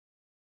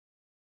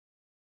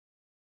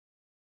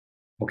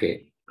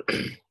Okay.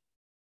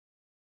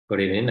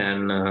 Good evening.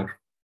 And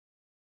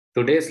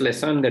today's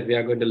lesson that we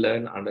are going to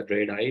learn under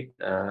grade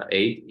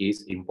 8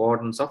 is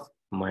importance of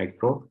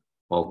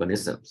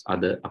microorganisms.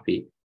 Ada api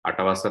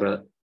අටවසර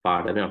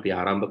පාඩමේ අපි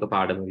ආරම්භක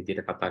පාඩම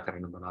විදිහට කතා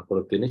කරන්න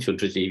බලාපොරොත්තු වෙන්නේ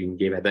ශුද්ධ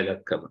ජීවීන්ගේ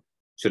වැදගත්කම.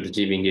 ශුද්ධ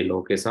ජීවීන්ගේ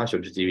ලෝකය සහ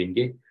ශුද්ධ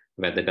ජීවීන්ගේ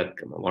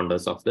වැදගත්කම.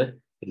 Wonders of the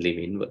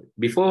living world.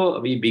 Before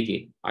we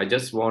begin, I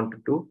just want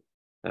to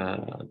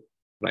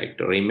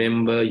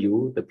remember you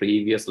the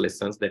previous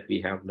lessons that we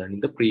have done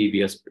in the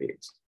previous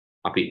page.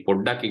 අපි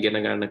පොඩ්ඩක් ඉගෙන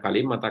ගන්න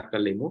කලින් මතක්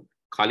කරලෙමු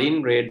කලින්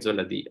grades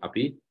වලදී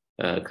අපි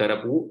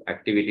කරපු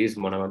activities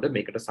මොනවද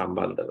මේකට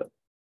සම්බන්ධව.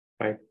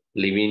 Right?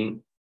 Living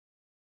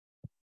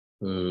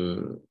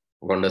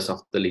wonders of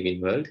the living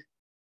world,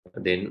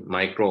 then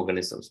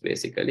microorganisms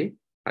basically.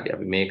 හරි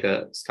අපි මේක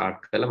start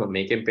කළා මම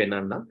මේකෙන්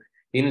පෙන්නන්නම්.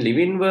 In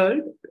living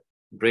world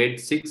grade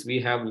 6 we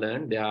have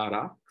learned there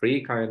are 3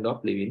 kind of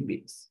living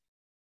beings.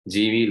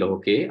 ජීවි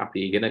ලෝකේ අපි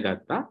ඉගෙන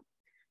ගත්තා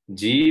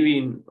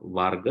ජීවීන්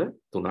වර්ග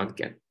 3ක්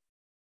ගැන.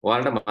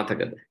 ඔයාලට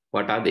මතකද?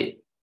 What are they?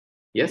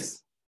 Yes?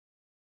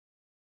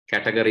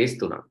 Categories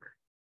 3ක්.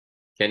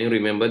 Can you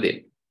remember them?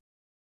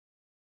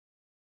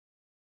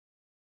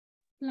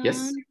 Plants, yes?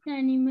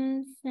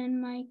 Animals and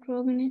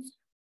microorganisms.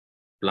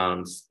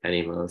 Plants,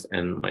 animals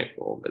and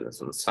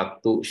microorganisms.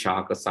 සත්තු,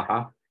 ශාක සහ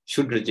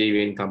ශුද්ධ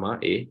ජීවීන් තමයි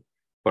ඒ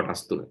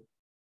කොටස් 3.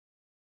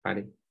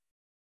 හරි.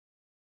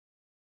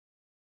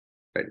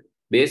 Right.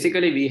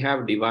 Basically we have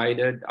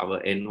divided our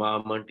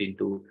environment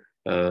into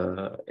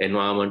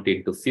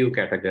few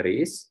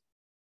categories.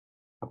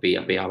 අපි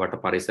අපේ ආවට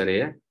පරිසරය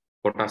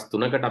කොටස්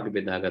 3කට අපි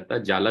බෙදාගත්තා.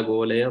 ජල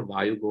ගෝලය,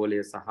 වායු ගෝලය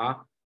සහ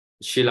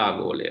ශිලා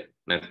ගෝලය.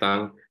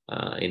 නැත්නම්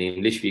in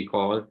English we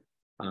call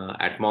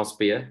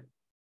atmosphere,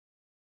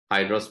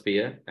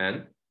 hydrosphere and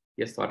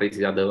yes, what is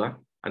the other one?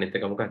 අනිත්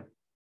එක මොකක්ද?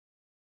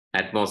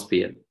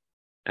 Atmosphere.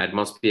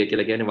 Atmosphere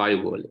කියලා කියන්නේ වායු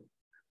ගෝලය.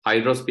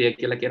 Hydrosphere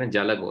කියලා කියන්නේ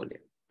ජල ගෝලය.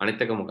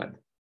 අනිත් එක මොකක්ද?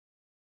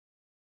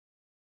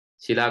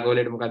 ශිලා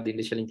ගෝලයට මොකක්ද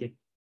ඉංග්‍රීසි වලින් කියන්නේ?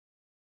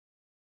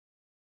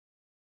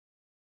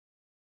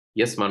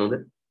 Yes, Manuda.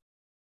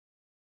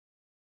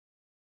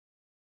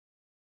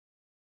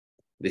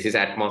 This is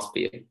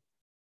atmosphere.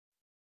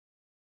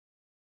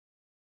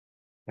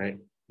 Right.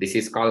 This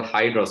is called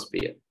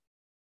hydrosphere.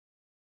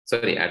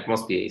 Sorry,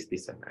 atmosphere is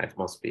this one.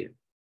 Atmosphere.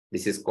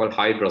 This is called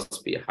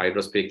hydrosphere.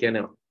 Hydrosphere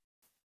කියන්නේ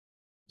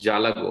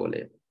ජල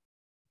ගෝලය.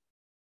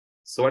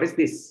 So what is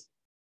this?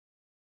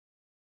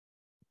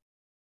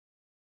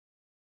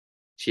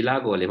 ශිලා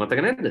ගෝලය මතක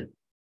නැද්ද?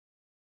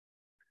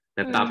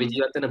 නැත්නම් අපි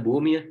ජීවත් වෙන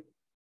භූමිය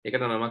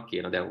ඒකට නමක්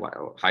කියනවා. දැන්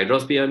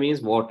hydrosphere means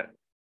water.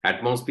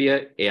 Atmosphere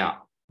air.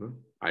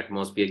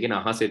 Atmosphere කියන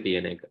අහසේ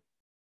තියෙන එක.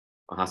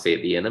 අහසේ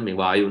තියෙන මේ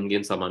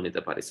වායුන්ගෙන් සමන්විත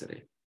පරිසරය.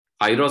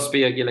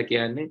 Hydrosphere කියලා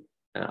කියන්නේ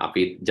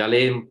අපි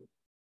ජලයෙන්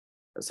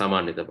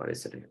සමන්විත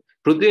පරිසරය.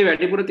 පෘථිවියේ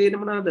වැඩිපුර තියෙන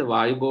මොනවාද?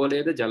 වායු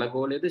ගෝලයේද, ජල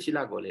ගෝලයේද,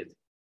 ශිලා ගෝලයේද?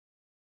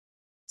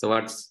 So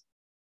what's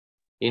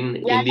in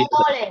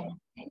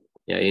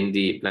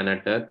the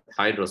planet Earth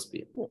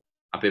hydrosphere.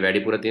 අපේ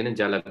වැඩිපුර තියෙන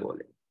ජල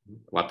ගෝලය.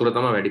 වතුර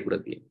තමයි වැඩිපුර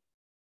තියෙන්නේ.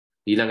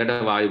 ඊළඟට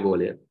වායු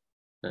ගෝලය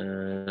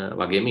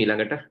වගේම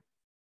ඊළඟට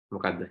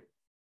මොකද්ද?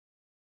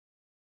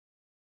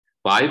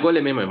 වායු ගෝලය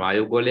මෙමය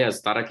වායු ගෝලයේ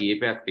ස්තර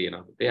කීපයක්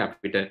තියෙනවා. ඒ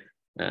අපිට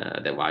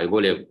දැන් වායු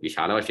ගෝලය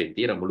විශාල වශයෙන්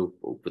තියෙන මුළු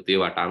පෘථිවිය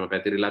වටාම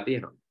පැතිරිලා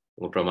තියෙනවා.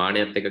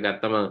 ප්‍රමාණයත් එක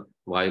ගත්තම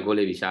වායු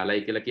ගෝලය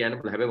විශාලයි කියලා කියන්න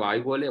පුළුවන්. හැබැයි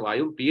වායු ගෝලය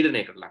වායු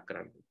පීඩනයකට ලක්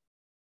කරන්නේ.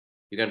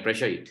 You can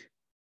pressure it.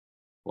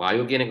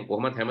 වායු කියන එක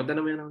කොහොමද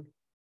හැමතැනම යනවනේ.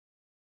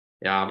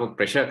 එයාම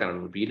ප්‍රෙෂර් කරන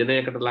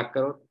පීඩනයකට ලක්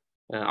කරොත්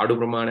අඩු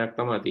ප්‍රමාණයක්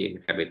තමයි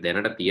තියෙන්නේ. හැබැයි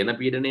දැනට තියෙන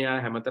පීඩනය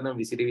හැමතැනම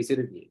විසිරි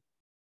තියෙන්නේ.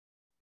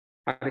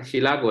 හරි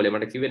ශිලා ගෝලය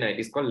මට කිව්වේ නෑ. It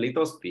is called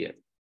lithosphere.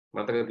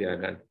 මතක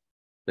තියාගන්න.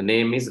 The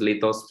name is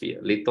lithosphere.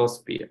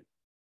 Lithosphere.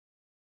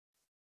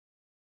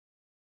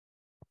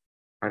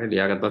 හරි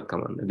ලියාගත්තත්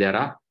කමන්න. There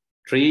are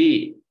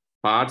 3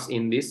 parts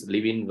in this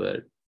living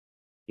world.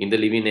 In the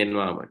living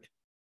environment.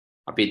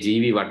 අපේ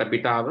ජීවි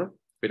වටපිටාව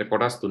අපිට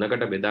කොටස්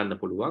 3කට බෙදන්න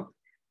පුළුවන්.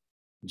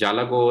 ජල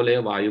ගෝලය,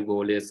 වායු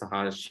ගෝලය සහ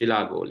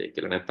ශිලා ගෝලය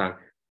කියලා. නැත්නම්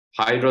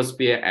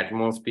hydrosphere,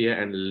 atmosphere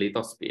and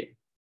lithosphere.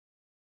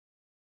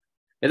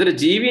 එතන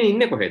ජීවීන්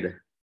ඉන්නේ කොහෙද?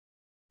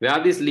 Where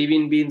these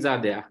living beings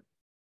are there?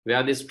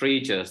 Where these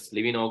creatures,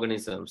 living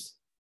organisms?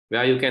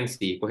 Where you can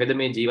see. කොහෙද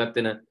මේ ජීවත්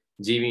වෙන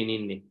ජීවීන්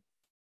ඉන්නේ?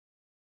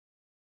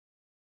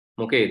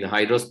 මොකේද?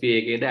 hydrosphere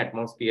එකේද,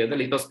 atmosphere ද,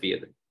 lithosphere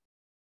ද?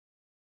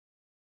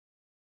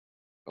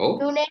 Oh?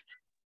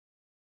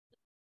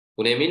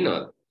 තුනේම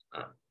ඉන්නවද?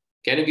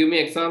 Can you give me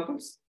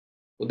examples?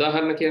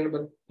 උදාහරණ කියන්න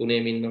බලන්න.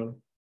 තුනේම ඉන්නවද?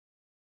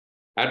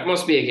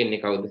 Atmosphere එකේ ඉන්නේ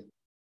කවුද?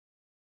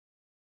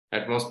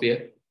 Atmosphere.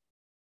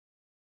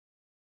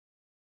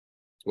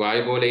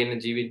 වායු ගෝලයේ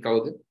ඉන්න ජීවිත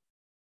කවුද?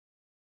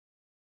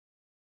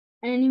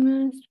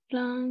 Animals,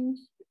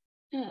 plants.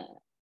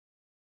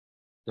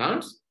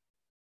 Plants?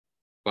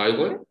 වායු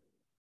ගෝලය?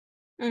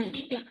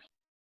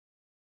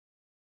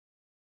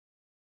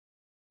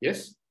 Yes?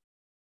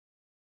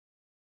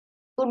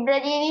 ශුද්ධ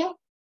ජීවියෝ?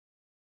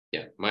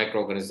 Yeah,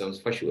 microorganisms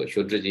for sure.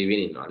 ශුද්ධ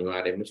ජීවීන් ඉන්නවා.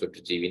 අනිවාර්යයෙන්ම ශුද්ධ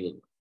ජීවීන්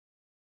ඉන්නවා.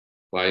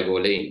 වායු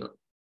ගෝලයේ ඉන්නවා.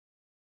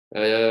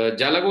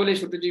 ජලගෝලයේ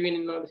ශුද්ධ ජීවීන්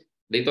ඉන්නවද?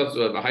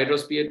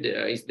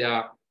 Lithosphere, is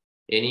there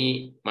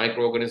any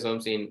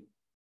microorganisms in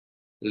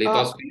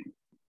lithosphere?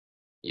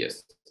 Yes.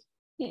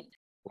 Yes.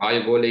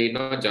 වායුගෝලයේ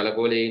ඉන්නවා,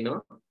 ජලගෝලයේ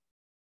ඉන්නවා,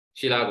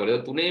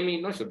 ශිලාගෝලයේ තුනේම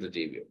ඉන්නවා ශුද්ධ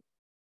ජීවියෝ.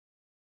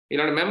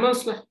 ඊළඟ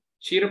mammals ලා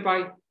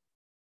ක්ෂීරපායි.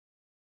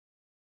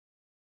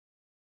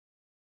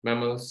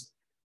 Mammals.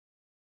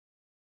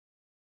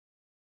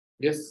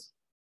 Yes.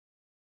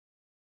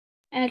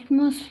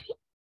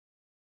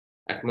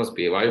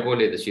 Atmosphere.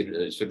 වායුගෝලයේද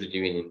ශුද්ධ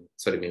ජීවීන් ඉන්නේ.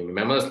 sorry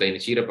mammals ලා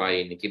ඉන්නේ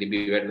ක්ෂීරපායි ඉන්නේ. කිරිබි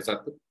වැටෙන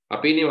සත්තු.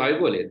 අපි ඉන්නේ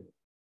වායුගෝලයේද?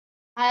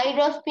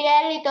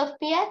 Hydrosphere,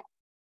 lithosphere.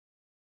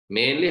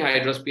 Mainly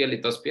hydrosphere,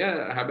 lithosphere.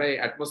 හැබැයි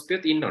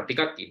atmosphere ඉන්නවා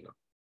ටිකක් ඉන්නවා.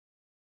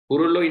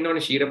 කුරුල්ලෝ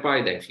ඉන්නවනේ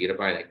ක්ෂීරපායි දැන්.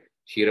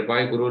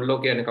 ක්ෂීරපායි කුරුල්ලෝ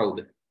කියන්නේ කවුද?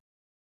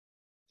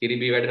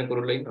 කිරිබි වැටෙන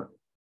කුරුල්ලෝ ඉන්නවා.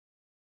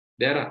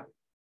 there are.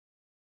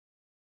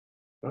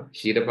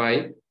 ක්ෂීරපායි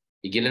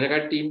ඉගිලෙන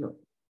කට්ටිය ඉන්නවා.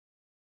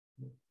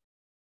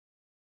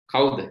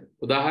 කවුද?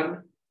 උදාහරණ?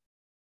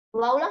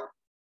 Vowla.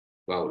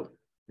 වවුල.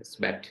 That's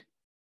bad.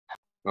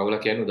 වවුල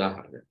කියන්නේ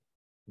උදාහරණ.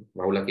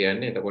 වවුල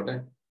කියන්නේ එතකොට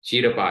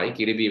ක්ෂීරපායි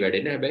කිරිබි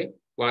වැඩෙන හැබැයි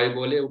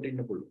වායුගෝලයේ උඩ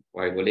ඉන්න පුළුවන්.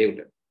 වායුගෝලයේ උඩ.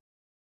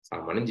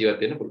 සාමාන්‍ය ජීවත්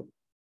වෙන්න පුළුවන්.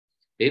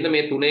 එහෙනම්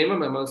මේ තුනේම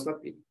mammals ලා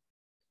තියෙනවා.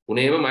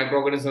 තුනේම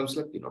microorganisms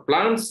ලා තියෙනවා.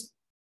 Plants,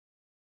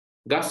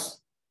 gas.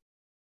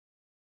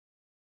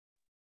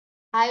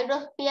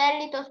 Hydrosphere,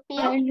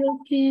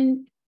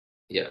 lithosphere.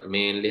 Yeah,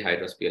 mainly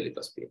hydrosphere,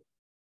 lithosphere.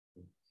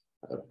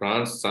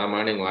 Plants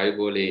සාමාන්‍යයෙන්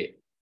වායුගෝලයේ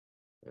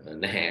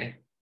නැහැ.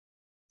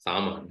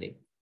 සාමාන්‍යයෙන්.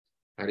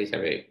 හරි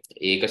හැබැයි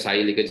ඒක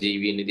ශෛලික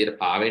ජීවීන් විදියට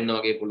පාවෙන්න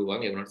වගේ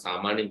පුළුවන්. ඒ වුණාට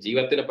සාමාන්‍යයෙන්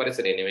ජීවත් වෙන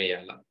පරිසරය නෙමෙයි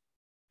යාලා.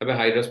 හැබැයි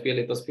hydrosphere,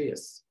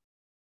 lithospheres.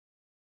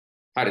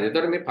 හරිද?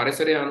 එතකොට මේ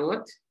පරිසරය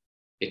අනුවත්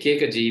එක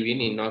එක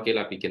ජීවීන් ඉන්නවා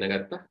කියලා අපි ඉගෙන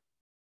ගත්තා.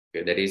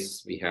 Okay, that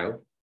is we have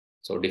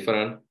so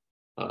different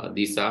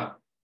these are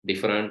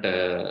different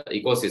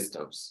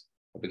ecosystems.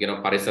 අපි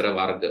කියනවා පරිසර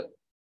වර්ග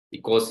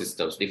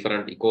ecosystems,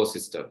 different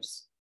ecosystems.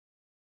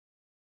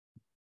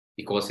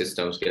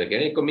 Ecosystems කියලා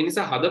කියන්නේ එක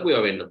මිනිසා හදපු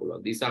ඒවා වෙන්න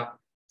පුළුවන්. These are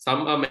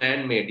some are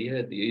man made.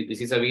 Yeah,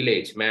 this is a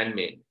village, man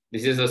made.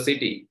 This is a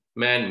city,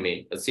 man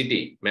made. A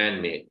city,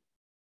 man made.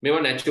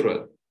 මේවා natural.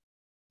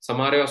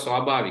 සමහර ඒවා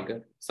ස්වාභාවික,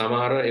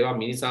 සමහර ඒවා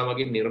මිනිසා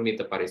මගින් නිර්මිත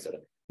පරිසර.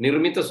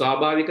 නිර්මිත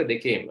ස්වාභාවික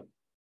දෙකේම.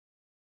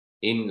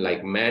 In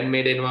like man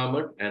made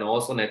environment and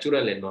also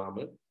natural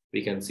environment,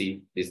 we can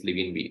see these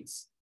living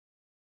beings.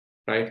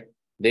 Right?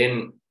 Then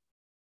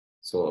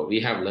so we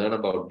have learned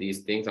about these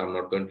things. I'm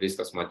not going to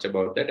discuss much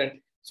about that. And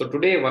so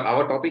today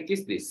our topic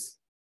is this.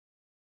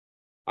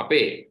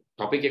 Ape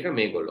topic එක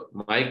මේගොල්ලෝ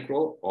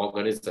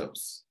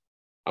microorganisms.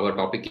 Our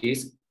topic is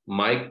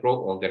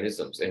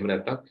microorganisms. එහෙම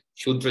නැත්නම්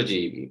ශුද්ධ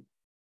ජීවි.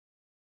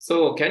 So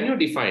can you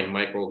define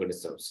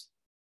microorganisms?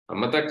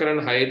 අමතක කරන්න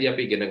 6 දී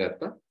අපි ඉගෙන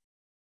ගත්තා.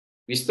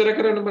 විස්තර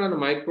කරන්න බලන්න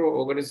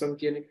microorganism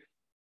කියන එක.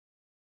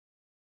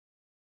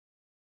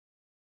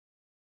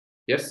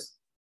 Yes.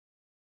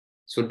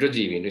 ශුද්ධ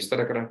ජීවීන්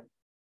විස්තර කරන්න.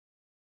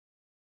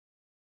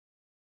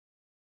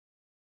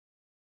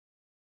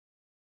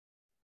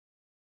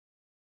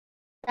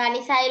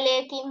 තනි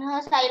සෛලයකින් හෝ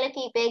සෛල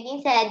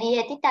කීපයකින් සෑදී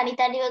ඇති තනි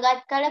තනිව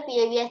ගත් කල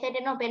පියවි ඇසට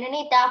නොපෙනෙන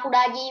ඉතා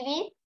කුඩා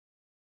ජීවීන්.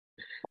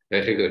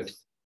 Very good.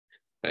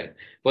 Right.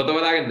 පොත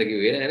බලාගෙනද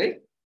කිව්වේ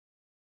නේද?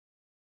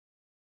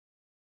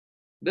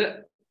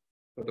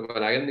 පොත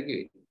බලාගෙනද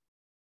කිව්වේ?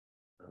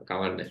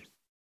 කවන්නේ.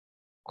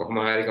 කොහොම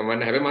හරි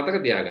කවන්නේ හැබැයි මතක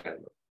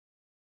තියාගන්න.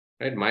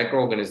 Right?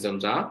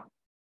 Microorganisms are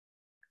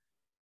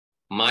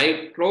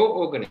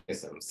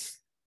microorganisms.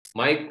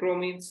 Micro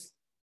means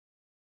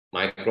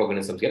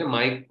microorganisms කියන්නේ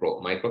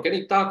micro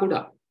කියන්නේ ඉතා කුඩා.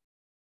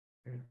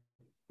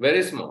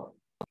 Very small,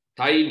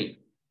 tiny.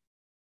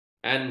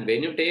 And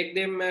when you take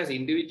them as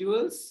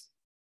individuals,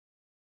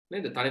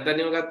 නේද? තනි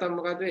තනිව ගත්තම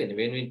මොකද වෙන්නේ?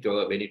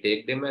 When you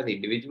take them as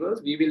individuals,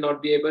 we will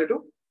not be able to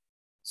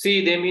see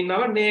them in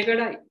our naked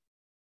eye.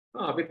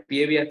 අපි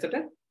පියවි ඇත්තට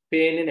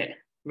පේන්නේ නැහැ.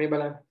 මේ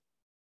බලන්න.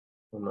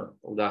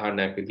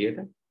 උදාහරණයක් විදියට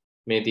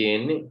මේ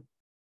තියෙන්නේ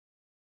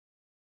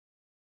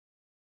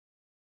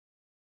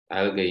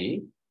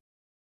algae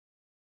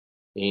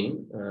in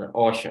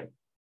ocean.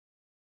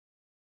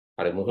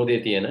 අර මුහුදේ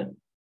තියෙන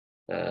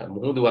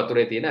මුහුදු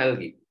වතුරේ තියෙන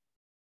algae.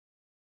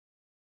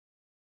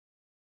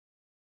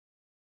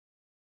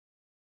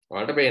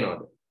 ඔයාලට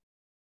පේනවද?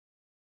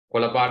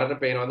 කොළ පාටට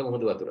පේනවද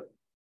මුහුදු වතුර?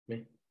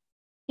 මේ.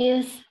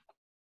 Yes.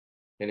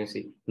 Can you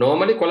see?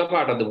 Normally කොළ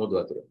පාටද මුහුදු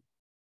වතුර?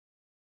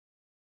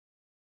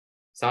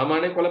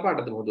 සාමාන්‍යයෙන් කොළ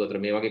පාටද මුහුදු වතුර?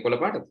 මේ වගේ කොළ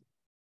පාටද?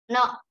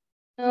 No.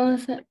 No,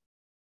 sir.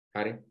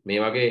 හරි. මේ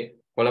වගේ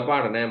කොළ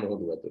පාට නෑ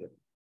මුහුදු වතුර.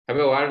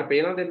 හැබැයි ඔයාලට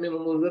පේනවද දැන් මේ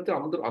මුහුදු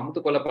වතුර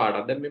අමුතු කොළ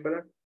පාටක්. දැන් මේ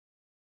බලන්න.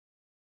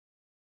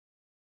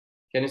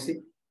 Can you see?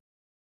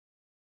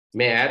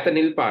 මේ ඈත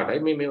නිල් පාටයි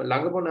මේ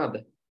ළඟ මොනවාද?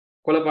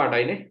 කොළ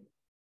පාටයි නේ?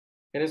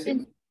 Can you see?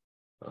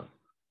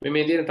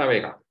 මේ තියෙන තව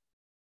එකක්.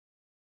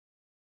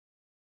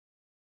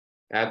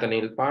 ඈත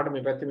නිල් පාට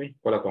මේ පැත්තේ මේ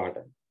කොළ පාට.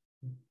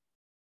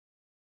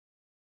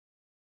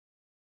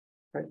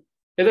 හරි.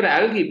 එතකොට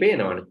algae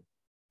පේනවනේ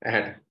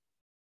ඇහැට.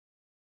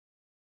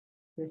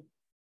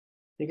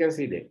 You can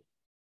see them.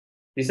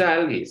 These are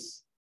algae.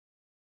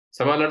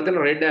 සමහරවිට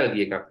තියෙන රෙඩ්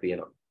ඇල්ගී එකක්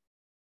තියෙනවා.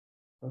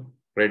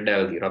 රෙඩ්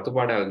ඇල්ගී රතු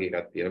පාට ඇල්ගී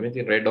එකක් තියෙනවා. මේ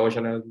තියෙන red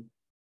ocean ඇල්ගී.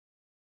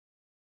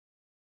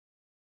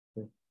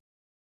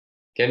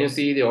 Can you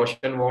see the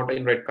ocean water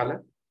in red color?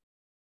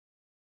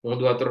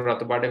 මුහුදු වතුර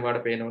රතු පාටෙන් වඩ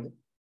පේනවද?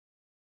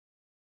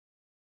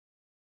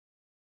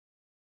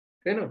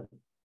 පේනවද?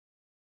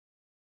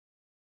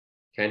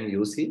 Can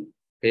you see?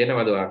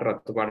 පේනවද ඔයාලට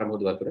රතු පාට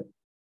මුහුදු වතුර?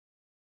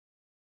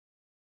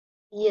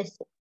 Yes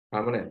sir.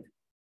 ආමනේ.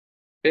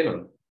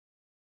 පේනවද?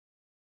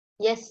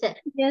 Yes sir.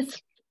 Yes.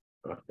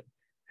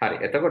 හරි.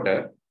 එතකොට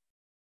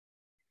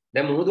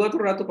දැන් මුහුදු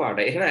වතුර රතු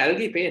පාට. එහෙනම්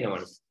ඇල්ගී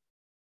පේනවනේ.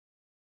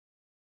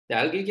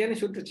 ඇල්ගී කියන්නේ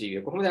ශුද්ධ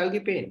ජීවිය. කොහොමද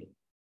ඇල්ගී පේන්නේ?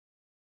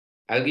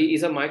 Algae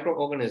is a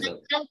microorganism.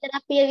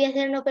 පිය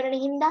වියසෙන් නොපෙනෙන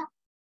හින්දා.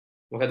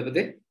 මොකද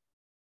පුතේ?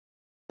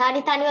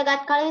 තනිව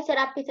ගත් කල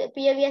ඉස්සරහ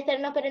පිය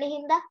වියසෙන් නොපෙනෙන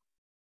හින්දා.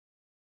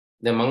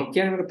 දැන් මම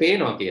කියන්නේ මට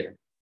පේනවා කියලා.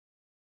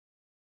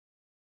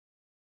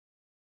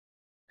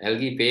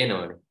 ඇල්ගී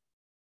පේනවනේ.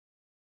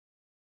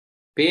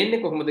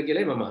 පේන්නේ කොහොමද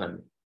කියලායි මම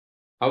අහන්නේ.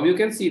 How you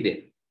can see them?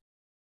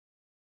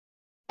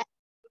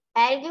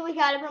 ඇල්ගී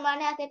විශාල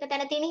ප්‍රමාණයක් එක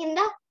තැන තියෙන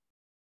හින්දා.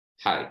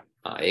 හරි.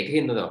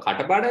 ඒකකින් තමයි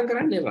කටපාඩම්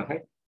කරන්න එපා. හරි.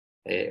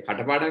 ඒ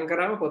කටපාඩම්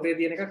කරාම පොතේ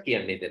තියෙන එකක්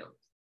කියන්නේ දෙනවා.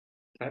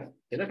 හරි.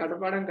 එන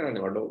කටපාඩම් කරන්න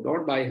එපා.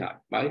 Don't by heart.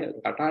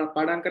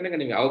 කටපාඩම් කරන එක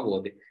නෙමෙයි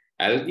අවබෝධය.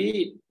 ඇල්ගී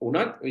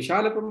උනත්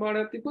විශාල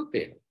ප්‍රමාණයක් තිබ්බොත්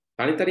පේනවා.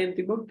 තනිතරින්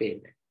තිබ්බොත්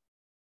පේන්නේ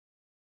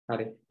නැහැ.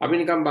 හරි. අපි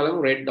නිකන්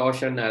බලමු red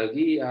ocean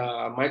algae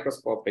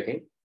මයික්‍රොස්කෝප් එකෙන්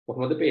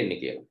කොහොමද පේන්නේ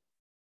කියලා.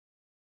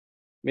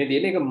 මේ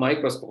තියෙන එක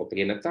මයික්‍රොස්කෝප්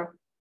එකේ නැත්තම්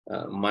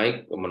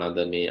මොනවාද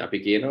මේ අපි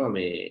කියනවා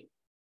මේ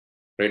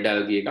red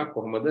algae එකක්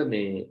කොහොමද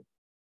මේ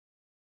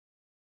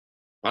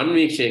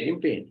අන්වීක්ෂයකින්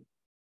පේන්නේ.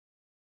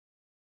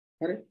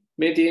 හරි.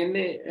 මේ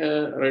තියෙන්නේ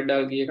red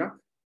algae එකක්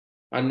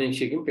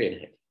අන්වීක්ෂයකින් පේන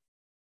හැටි.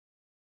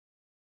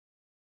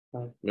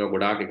 හරි. මේ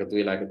ගොඩාක් එකතු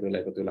වෙලා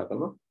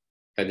තමයි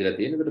හැදිලා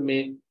තියෙන්නේ. ඒකට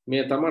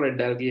මේ තමයි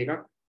red algae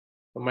එකක්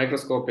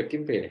මයික්‍රොස්කෝප්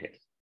එකකින් පේන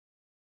හැටි.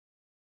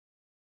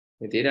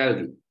 මේ තියෙන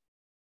algae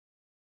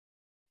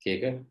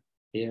ඒක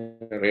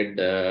red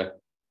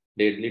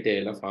deadly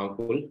tail of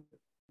harmful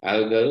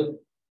algal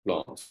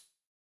blobs.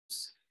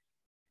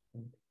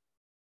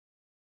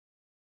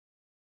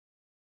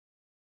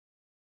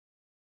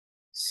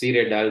 See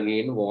red algae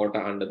in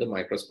water under the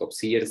microscope.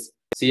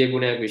 සිය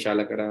ගුණයක්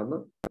විශාල කරාම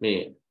මේ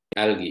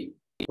algae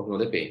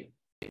කොහොමද පේන්නේ?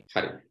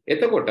 හරි.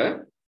 එතකොට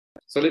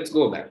so let's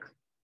go back.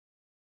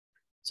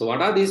 So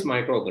what are these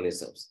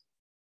microorganisms?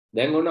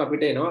 දැන් ඔන්න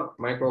අපිට එනවා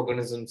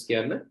microorganisms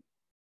කියන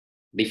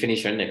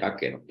definition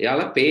එකක් එනවා.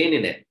 එයාලා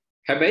පේන්නේ නැහැ.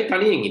 හැබැයි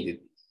තනියෙන්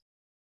ඉඳිද්දි.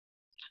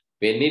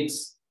 When it's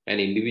an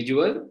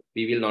individual,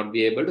 we will not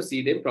be able to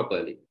see them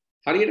properly.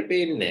 හරියට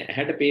පේන්නේ නැහැ.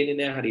 ඇහැට පේන්නේ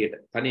නැහැ හරියට.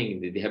 තනියෙන්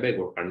ඉඳිද්දි. හැබැයි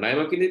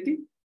කණ්ඩායමක් ඉඳිද්දි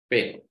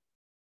පේනවා.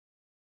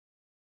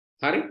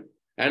 හරි?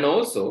 And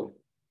also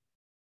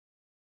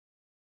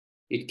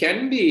it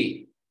can be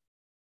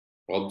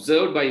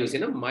observed by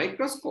using a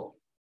microscope.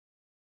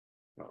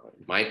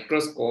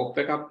 Microscope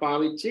එකක්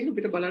පාවිච්චියෙන්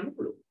අපිට බලන්න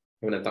පුළුවන්.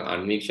 එහෙම නැත්නම්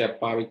අන්වීක්ෂයක්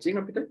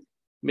පාවිච්චියෙන් අපිට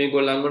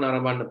මේගොල්ලන්ව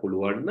නරඹන්න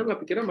පුළුවන් නම්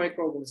අපි කියන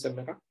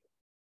microorganism එකක්.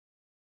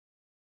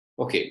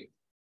 Okay.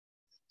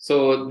 So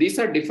these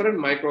are different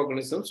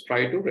microorganisms.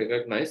 Try to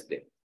recognize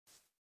them.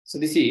 So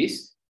this is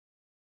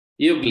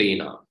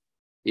Euglena.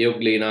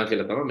 Euglena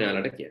කියලා තමයි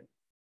මෙයාලට කියන්නේ.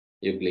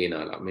 Euglena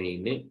ලා මේ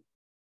ඉන්නේ.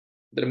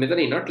 මෙතන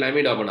ඉන්නවා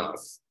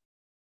Chlamydomonas.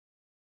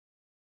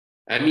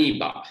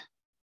 Amoeba.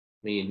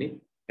 මේ ඉන්නේ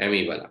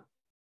amoeba ලා.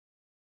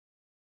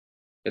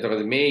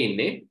 එතකොට මේ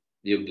ඉන්නේ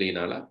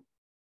Euglena ලා.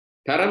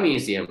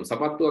 Paramecium.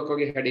 සපත්තුවක්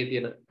වගේ හැඩේ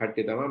තියෙන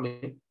කට්ටිය තමයි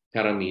මේ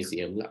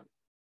Paramecium ලා.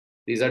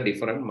 These are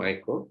different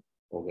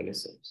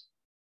microorganisms.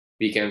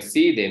 We can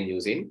see them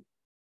using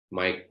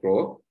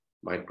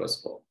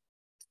microscope.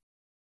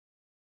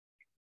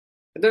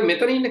 එතකොට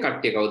මෙතන ඉන්න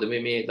කට්ටිය කවුද?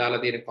 මේ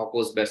දාලා තියෙන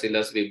Coccus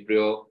bacillus,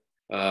 Vibrio,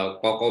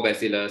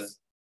 Coccobacillus,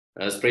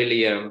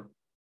 Spirillum,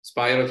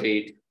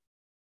 Spirochete.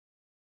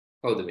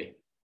 කවුද මේ?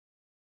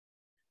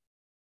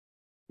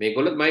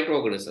 මේගොල්ලෝ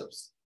microorganisms.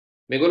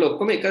 මේගොල්ලෝ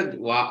ඔක්කොම එක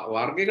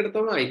වර්ගයකට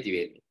තමයි අයිති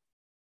වෙන්නේ.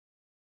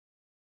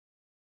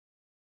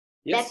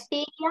 Yes.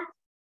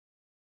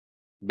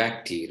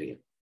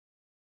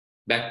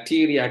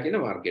 Bacteria කියන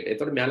වර්ගයට.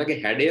 එතකොට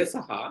මෙයාලගේ හැඩය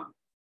සහ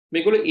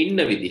මේගොල්ලෝ ඉන්න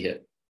විදිහ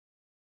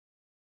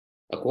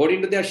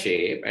according to their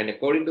shape and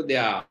according to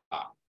their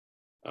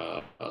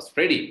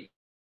spreading,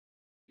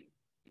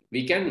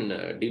 we can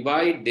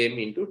divide them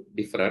into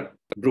different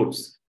groups.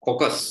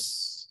 Coccus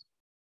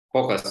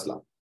la,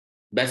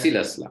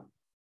 Bacillus la.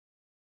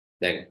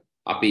 දැන්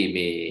අපි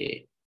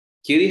මේ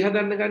කිරි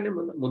හදන්න ගන්න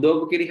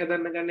මුදෝපු කිරි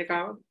හදන්න ගන්න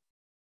කාවද?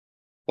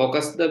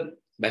 Coccus ද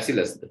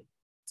Bacillus ද?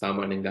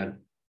 සාමාන්‍යයෙන් ගන්න.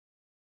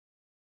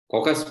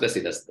 Coccus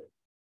Bacillus ද?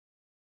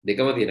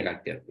 දෙකම තියෙන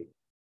කට්ටියක් තියෙනවා.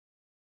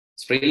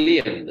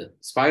 Spirillum ද?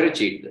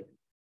 Spirochete ද?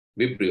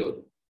 Vibrio ද?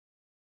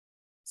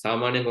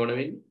 සාමාන්‍යයෙන් ඕන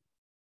වෙන්නේ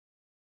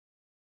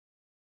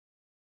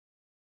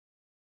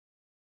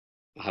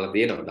අහලා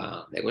තියෙනවද?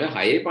 දැන් ඔය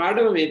හයේ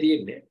පාඩම මේ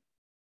තියෙන්නේ.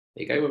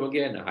 ඒකයි මම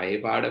කියන්නේ හයේ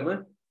පාඩම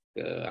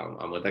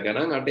අමතක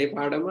නම් අටේ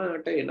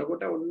පාඩමට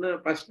එනකොට ඔන්න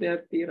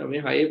ප්‍රශ්නයක් තියෙනවා.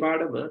 මේ හයේ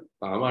පාඩම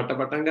තාම අට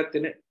පටන්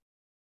ගත්තේ නැහැ.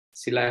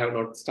 Still I have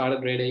not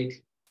started grade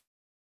 8.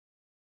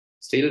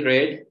 Still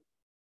grade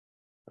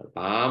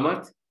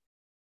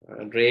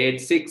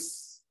grade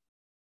 6.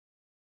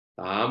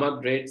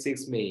 Grade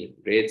 6 me.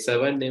 Grade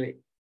 7 neme.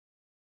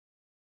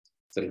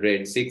 So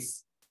grade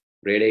 6,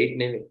 grade 8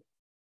 neme.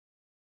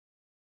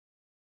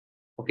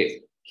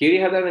 Okay. Kiri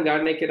hadana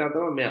ganne ekena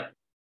thamma meya.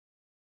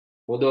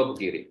 Mudawapu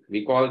kiri.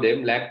 We call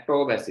them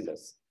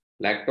lactobacillus.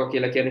 Lacto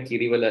කියලා කියන්නේ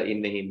kiri වල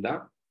ඉන්න හින්දා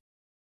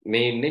මේ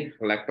ඉන්නේ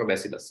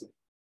lactobacillus.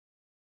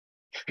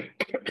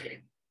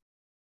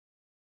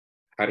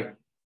 හරි.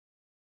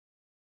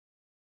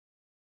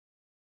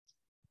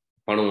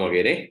 පණු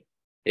වගේනේ.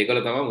 ඒකල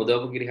තමයි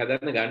මුදවපු කිරි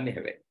හදන්න ගන්න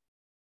හැබැයි.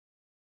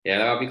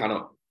 එයාලා අපි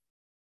කනවා.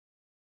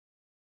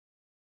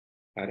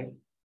 හරි.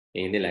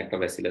 මේ ඉන්නේ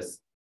lactobacillus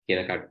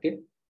කියන කට්ටිය.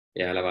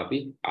 එයාලා අපි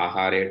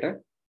ආහාරයට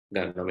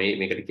ගන්නවා.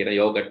 මේකට කියන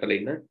යෝගට් වල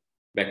ඉන්න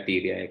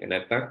බැක්ටීරියා එක.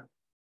 නැත්තම්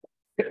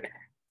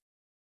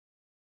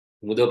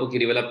මුදවපු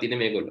කිරි වලත් තියෙන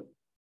මේගොල්ලෝ.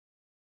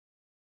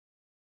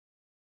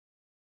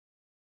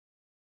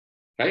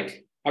 Right?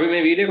 අපි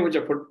මේ වීඩියෝ එක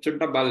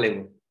චුට්ටක්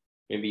බලමු.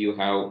 Maybe you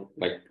have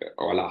like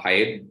ඔයාලා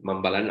හයත් මම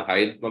බලන්න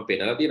හයත් මම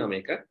පෙන්නලා තියෙනවා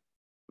මේක.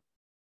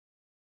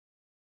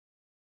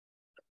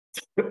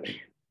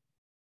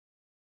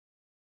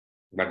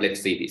 But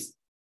let's see this.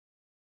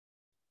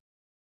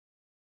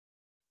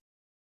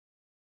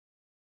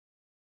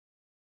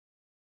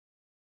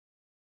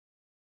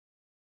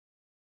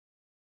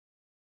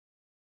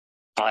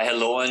 Hi,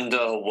 hello, and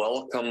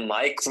welcome.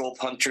 Microbe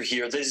Hunter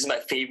here. This is my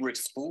favorite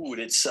food.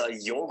 It's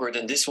yogurt,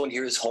 and this one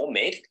here is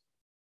homemade.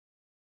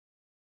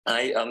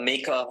 I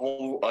make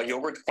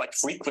yogurt quite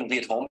frequently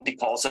at home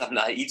because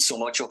I eat so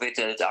much of it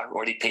that it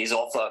already pays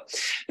off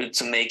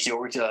to make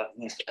yogurt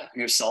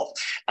yourself.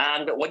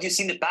 And what you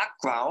see in the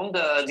background,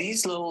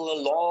 these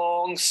little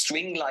long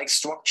string-like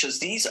structures,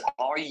 these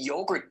are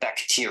yogurt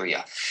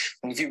bacteria.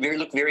 And if you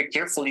look very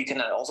carefully, you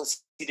can also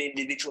see the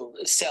individual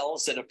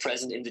cells that are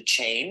present in the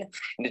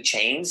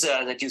chains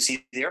that you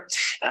see there.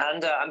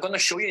 And I'm going to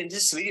show you in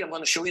this video, I'm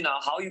going to show you now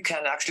how you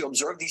can actually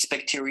observe these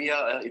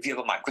bacteria if you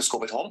have a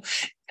microscope at home.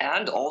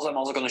 And also, I'm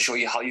also going to show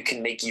you how you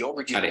can make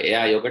yogurt.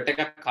 Yeah, yogurt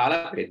එකක් කාලා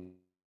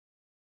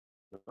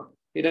පෙන්නනවා.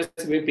 ඊට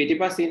පස්සේ මේ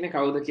පිටිපස්සේ ඉන්නේ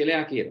කවුද කියලා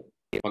එයා කියනවා.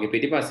 මගේ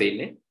පිටිපස්සේ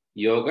ඉන්නේ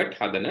yogurt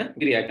හදන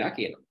ක්‍රියාකා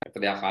කියනවා.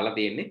 ඒකද එයා කාලා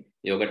තියෙන්නේ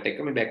yogurt එක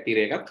මේ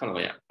බැක්ටීරියා එකක්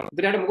කනවා එයා.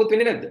 ඒතර යාට මොකුත්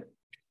වෙන්නේ නැද්ද?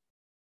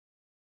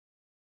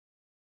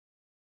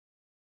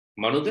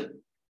 මනුද?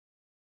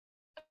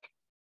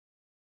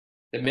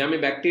 දැන් මෙයා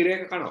මේ බැක්ටීරියා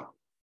එක කනවා.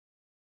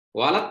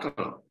 ඔයාලත්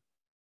කනවා.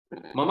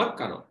 මමත්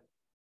කනවා.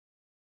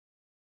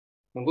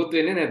 මොකුත්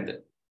වෙන්නේ නැද්ද?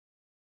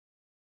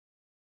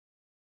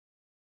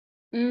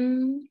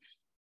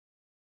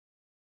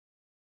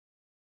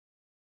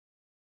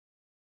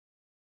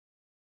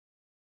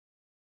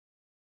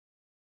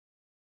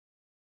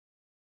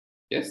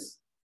 Yes.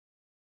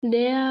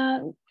 They are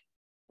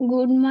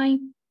good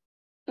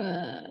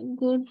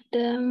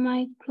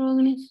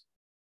microorganisms.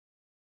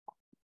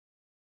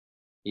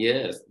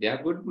 Yes, they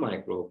are good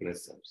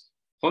microorganisms.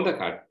 හොඳ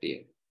කට්ටිය.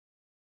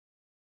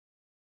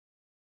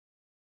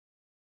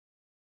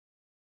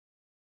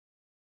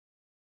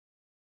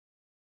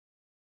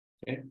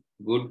 Okay.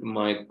 Good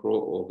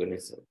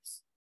microorganisms.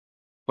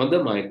 හොඳ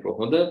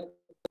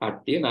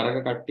කට්ටිය නරක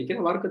කට්ටිය කියන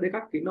වර්ග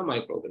දෙකක් ඉන්නවා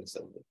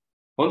මයික්‍රෝօර්ගනිසම් වල.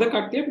 හොඳ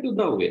කට්ටිය අපිට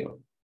උදව් වෙනවා.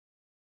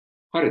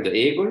 හරිද?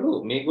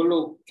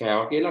 මේගොල්ලෝ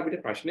කෑවා කියලා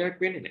අපිට ප්‍රශ්නයක්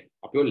වෙන්නේ නැහැ.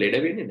 අපිව ලෙඩ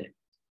වෙන්නේ නැහැ.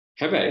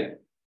 හැබැයි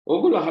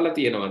ඕගොල්ලෝ අහලා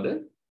තියෙනවද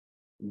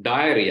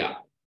ඩයරියා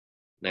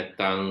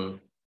නැත්තම්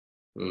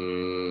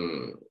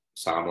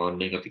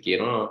සාමාන්‍යයෙන් අපි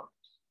කියනවා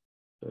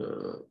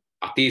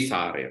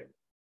අතිසාරය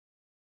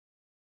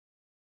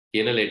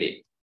කියන ලෙඩේ.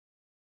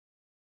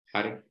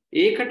 හරි.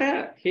 ඒකට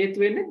හේතු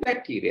වෙන්නේ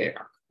බැක්ටීරියා එකක්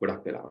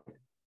ගොඩක් වෙලාවට.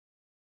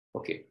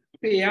 ඕකේ.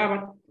 අපි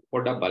එයාවත්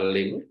පොඩ්ඩක්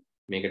බලලෙමු.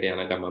 මේකට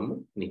යන ගමන්ම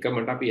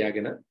නිකමට අපි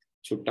යාගෙන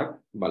චුට්ටක්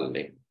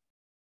බලන්නේ.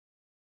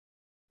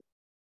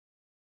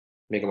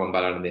 මේක මම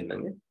බලන්න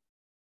දෙන්නම්.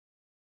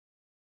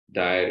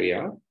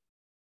 ඩයරියා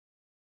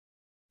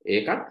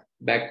ඒකත්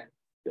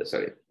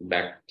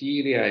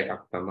බැක්ටීරියා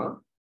එකක් තමයි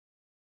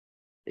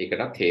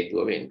ඒකටත් හේතුව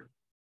වෙන්නේ.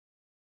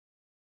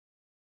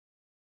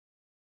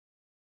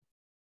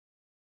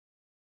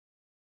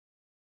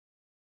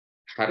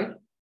 හරි.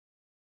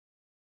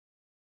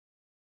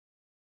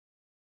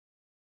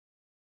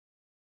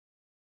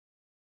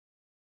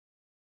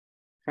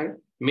 හරි.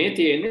 මේ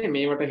තියෙන්නේ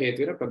මේවට හේතු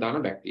වෙන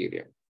ප්‍රධාන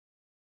බැක්ටීරියා.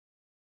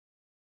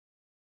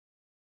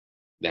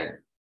 දැන්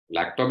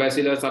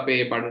lactobacillus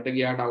අපේ බඩට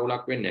ගියාට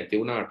අවුලක් වෙන්නේ නැති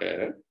වුණාට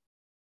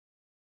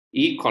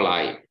E.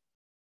 coli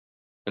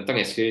නැත්නම්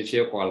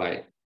Escherichia coli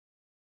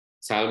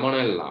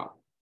salmonella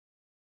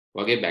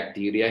වගේ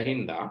බැක්ටීරියා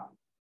හින්දා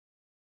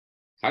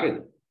හරිද?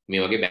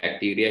 මේ වගේ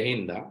බැක්ටීරියා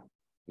හින්දා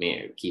මේ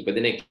කීප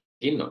දෙනෙක්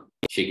ඉන්නවා.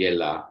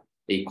 Shigella,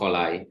 E.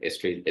 coli,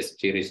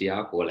 Escherichia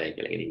coli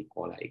කියලා කියන E.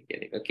 coli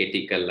කියන එක කෙටි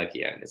කරලා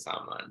කියන්නේ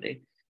සාමාන්‍යයෙන්.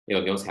 ඒ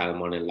වගේම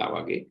salmonella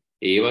වගේ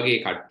ඒ වගේ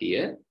කට්ටිය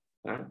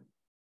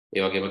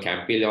ඒ වගේම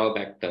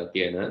Campylobacter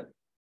කියන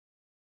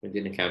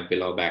මෙතන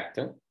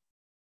Campylobacter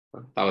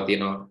තව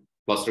තියෙනවා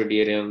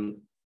Clostridium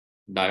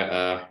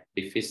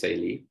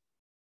difficile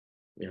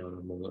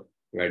මම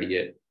වැඩි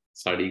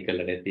ස්ටඩි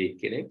කරලා නැති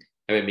කෙනෙක්.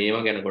 හැබැයි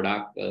මේවා ගැන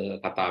ගොඩාක්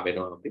කතා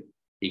වෙනවා අපි.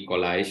 E.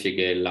 coli,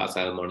 Shigella,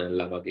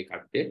 Salmonella වගේ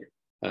කට්ටිය.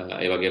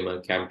 ඒ වගේම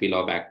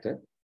Campylobacter.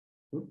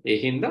 ඒ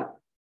හින්දා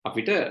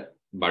අපිට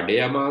බඩේ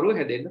අමාරුව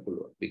හැදෙන්න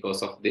පුළුවන්.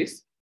 Because of this,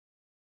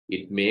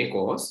 it may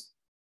cause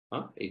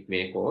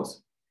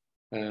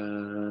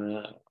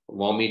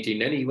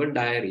vomiting and even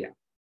diarrhea,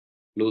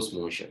 loose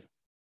motion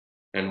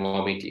and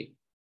vomiting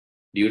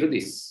due to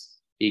this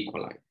E.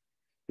 coli.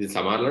 ඉතින්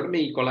සමහරවිට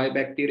මේ E. coli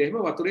බැක්ටීරියා එහෙම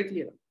වතුරේ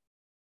තියෙනවා.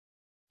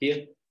 Here.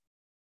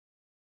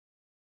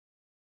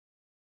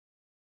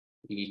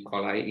 E.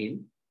 coli in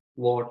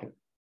water.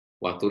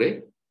 වතුරේ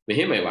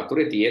මෙහෙමයි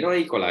වතුරේ තියෙනවා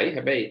E. coli.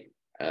 හැබැයි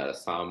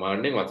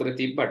සාමාන්‍යයෙන් වතුරේ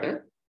තිබ්බට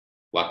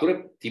වතුර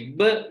තිබ්බ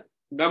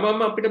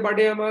ගමන්ම අපිට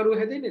බඩේ අමාරුව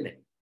හැදෙන්නේ නැහැ.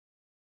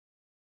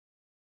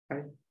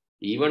 Right?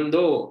 Even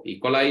though E.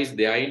 coli is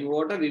there in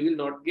water, we will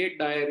not get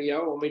diarrhea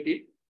or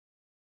vomiting.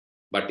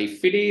 But if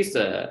it is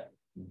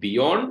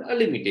beyond a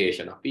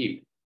limitation, අපි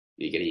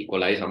E.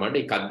 coli සමහරට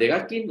එකක්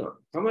දෙකක් ඉන්නවා.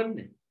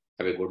 සමන්නේ.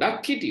 හැබැයි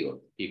ගොඩක් හිටියොත්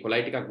E.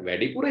 coli ටිකක්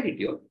වැඩිපුර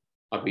හිටියොත්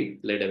අපි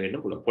ලෙඩ වෙන්න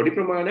පුළුවන්. පොඩි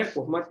ප්‍රමාණයක්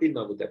කොහොමත්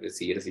ඉන්නවා. මොකද අපි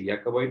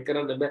 100%ක් අවොයිඩ්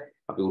කරන්න බෑ.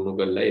 අපි උණු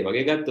කරලා ඒ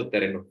වගේ ගත්තොත්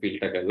ඇරෙනවා.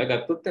 ෆිල්ටර් කරලා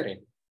ගත්තොත්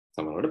ඇරෙනවා.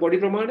 සමහරවිට පොඩි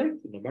ප්‍රමාණයක්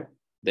ඉන්නවා. But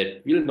that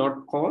will not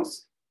cause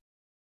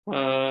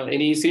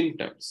any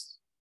symptoms.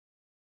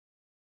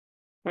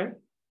 Right?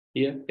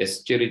 Here,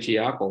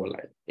 Escherichia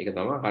coli. ඒක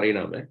තමයි හරි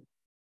නම.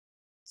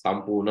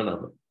 සම්පූර්ණ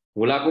නම.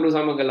 මුලකුණු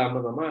සමගලම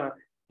තමයි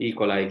E.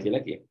 coli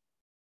කියලා කියන්නේ.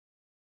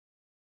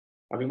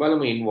 අපි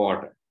බලමු in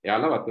water.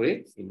 එයාලා වතුරේ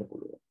ඉන්න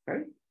පුළුවන්.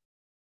 right?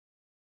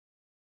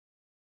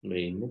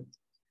 මේ ඉන්නේ.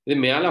 ඉතින්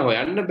මෙයාලා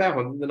හොයන්න බෑ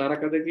හොඳ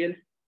නරකද කියලා.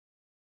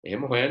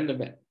 එහෙම හොයන්න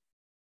බෑ.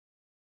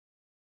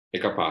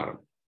 එකපාරම.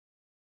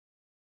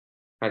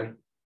 හරි.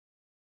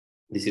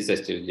 This is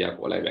Escherichia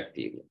coli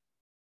bacteria.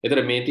 එතන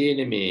මේ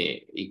තියෙන්නේ මේ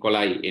E.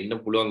 coli එන්න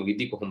පුළුවන්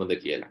විදි කොහොමද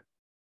කියලා.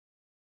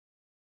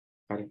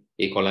 හරි.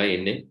 E. coli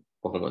එන්නේ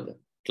කොහොමද?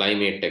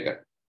 climate එක.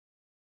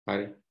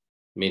 හරි.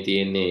 මේ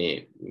තියෙන්නේ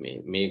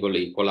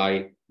මේගොල්ලෝ E. coli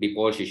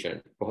deposition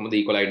කොහොමද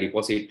E. coli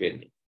deposit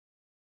වෙන්නේ?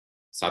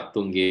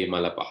 සත්තුන්ගේ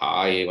මල පහ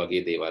ඒ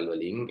වගේ දේවල්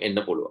වලින් එන්න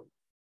පුළුවන්.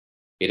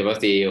 ඊට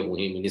පස්සේ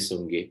ඒ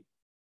මිනිස්සුන්ගේ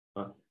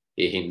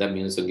ඒ හින්දා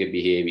මිනිස්සුන්ගේ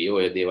behavior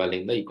ඔය දේවල්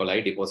හින්දා E.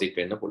 coli deposit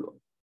වෙන්න පුළුවන්.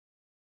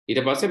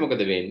 ඊට පස්සේ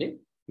මොකද වෙන්නේ?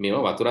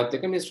 මේවා වතුරත්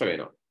එක්ක මිශ්‍ර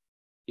වෙනවා.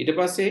 ඊට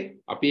පස්සේ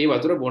අපි මේ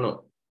වතුර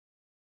බොනවා.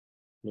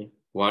 මේ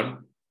one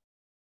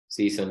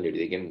season ලෙඩ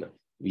කියන්නේ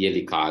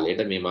වියලි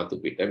කාලයට මේ මතු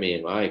පිට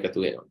මේවා එකතු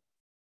වෙනවා.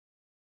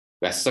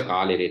 වැස්ස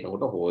කාලේ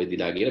එනකොට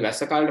හොයදිලා ගිහලා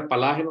වැස්ස කාලේට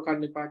පලා හැම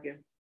කන්න එපා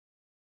කියන්නේ.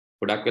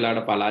 ගොඩක්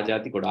වෙලාවට පලා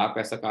જાති ගොඩාක්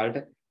වැස්ස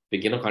කාලේට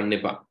විකින කන්න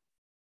එපා.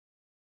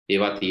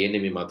 ඒවා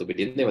තියෙන්නේ මේ මතු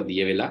පිටින්ද ඒවා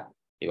දිය වෙලා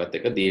ඒවත්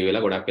එක දිය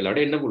වෙලා ගොඩක්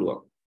වෙලාවට එන්න පුළුවන්.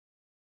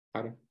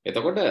 හරි.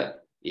 එතකොට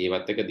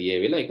ඒවත් එක දිය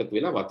වෙලා එකතු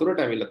වෙලා වතුරට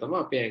ඇවිල්ලා තමයි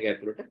අපේ ඇඟ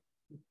ඇතුළට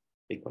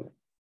E. coli.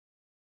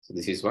 So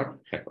this is what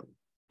happened.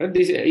 And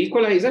this E.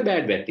 coli is a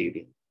bad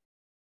bacteria.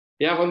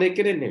 එයා හොඳ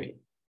එක්කෙනෙක් නෙමෙයි.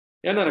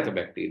 එයා නරක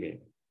බැක්ටීරියා.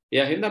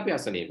 එයා හින්දා අපි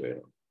අසනීප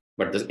වෙනවා.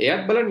 But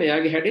එයාත් බලන්න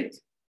එයාගේ හැඩෙත්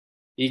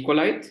E.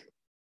 coliත්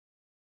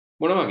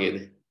මොන වගේද?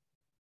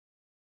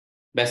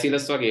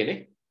 බැසිලස් වගේනේ.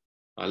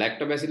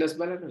 ලැක්ටෝබැසිලස්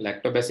බලන්න.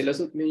 ලැක්ටෝබැසිලස්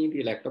උත් මේ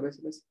ඉතින්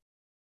ලැක්ටෝබැසිලස්.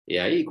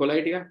 එයායි E.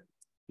 coli ටික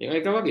මේවා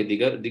එක වගේ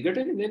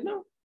දිගටනේ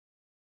දෙන්නවා.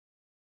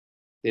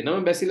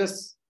 දෙනම බැසිලස්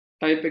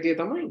ටයිප් එකේ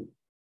තමයි.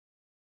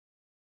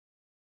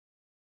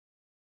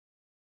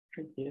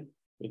 Here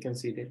we can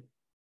see that.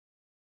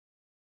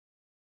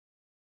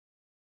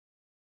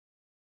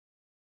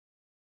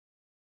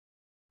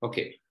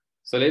 Okay,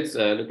 so let's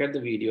look at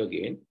the video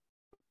again.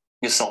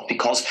 Yourself,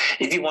 because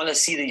if you want to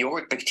see the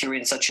yogurt bacteria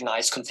in such a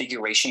nice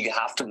configuration, you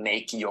have to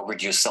make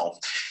yogurt yourself.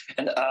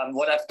 And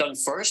what I've done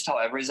first,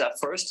 however, is I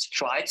first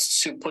tried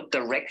to put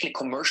directly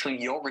commercial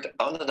yogurt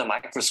under the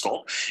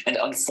microscope, and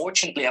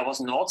unfortunately I was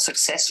not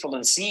successful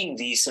in seeing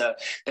these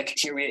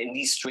bacteria in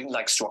these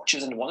string-like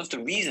structures. And one of the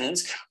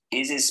reasons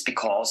is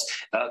because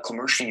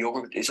commercial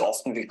yogurt is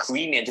often very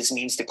creamy, and this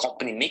means the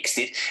company mixed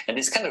it and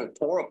this kind of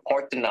tore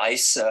apart the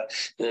nice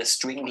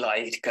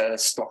string-like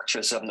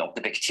structures of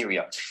the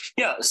bacteria.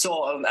 Yeah, so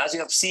as you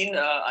have seen,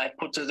 I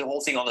put the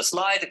whole thing on the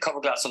slide, the cover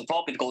glass on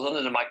top, it goes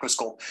under the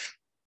microscope.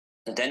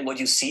 And then what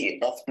you see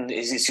often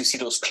is you see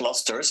those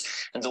clusters,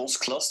 and those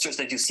clusters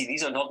that you see,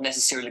 these are not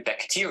necessarily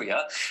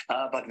bacteria,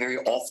 but very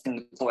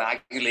often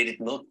coagulated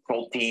milk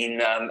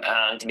protein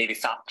and maybe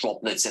fat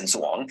droplets and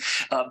so on.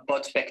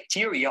 But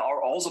bacteria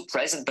are also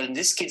present, but in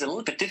this case, a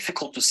little bit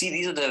difficult to see.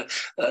 These are the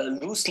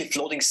loosely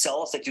floating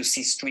cells that you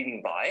see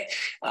streaming by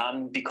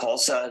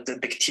because the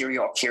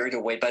bacteria are carried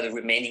away by the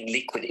remaining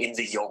liquid in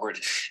the yogurt.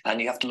 And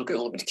you have to look a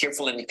little bit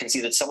careful, and you can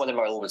see that some of them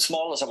are a little bit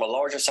smaller, some are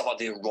larger, some are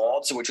the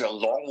rods, which are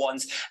long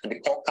ones, and the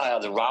cocci are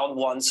the round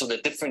ones, so the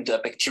different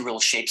bacterial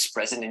shapes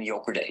present in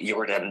yogurt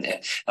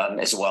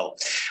as well.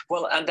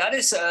 Well, and that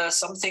is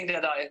something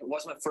that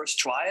was my first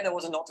try, and I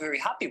was not very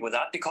happy with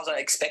that because I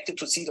expected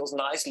to see those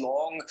nice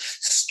long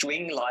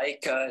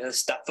string-like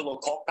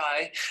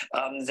staphylococci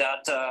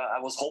that I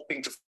was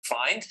hoping to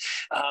find.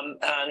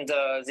 And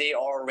they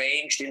are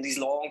arranged in these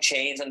long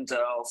chains. And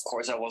of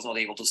course, I was not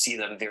able to see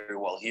them very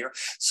well here.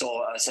 So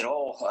I said,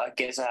 oh, I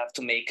guess I have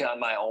to make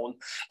my own.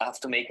 I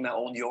have to make my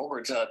own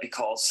yogurt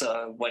because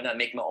when I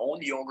make my own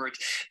yogurt,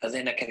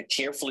 then I can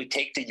carefully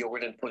take the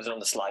yogurt and put it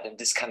on the slide. And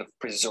this kind of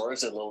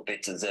preserves a little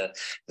bit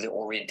the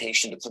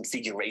orientation, the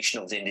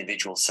configuration of the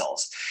individual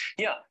cells.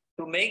 Yeah.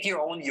 To make your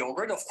own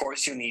yogurt, of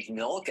course, you need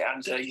milk,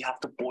 and you have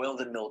to boil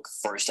the milk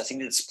first. I think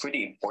that's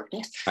pretty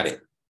important. හරි.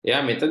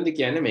 එයා මෙතනදි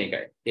කියන්නේ මේකයි.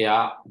 එයා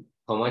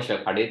commercial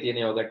කඩේ තියෙන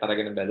yoghurt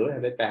අරගෙන බැලුවා.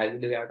 හැබැයි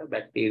පැහැදිලිව යාට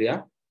බැක්ටීරියා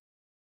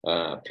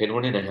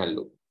පෙනුනේ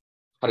නැහැලු.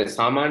 හරි.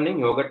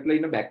 සාමාන්‍යයෙන් යෝගට් වල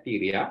ඉන්න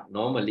bacteria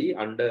normally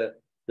under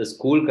the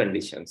school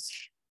conditions.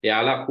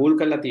 එයාලා කූල්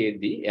කරලා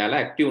තියෙද්දි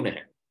එයාලා ඇක්ටිව්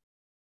නැහැ.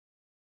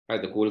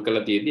 හරිද? කූල්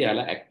කරලා තියෙද්දි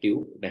එයාලා ඇක්ටිව්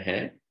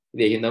නැහැ.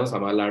 ඉතින් ඒ හින්දාම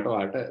සමහරලාට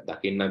ඔයාලට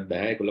දකින්නත්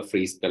බෑ. ඒගොල්ලෝ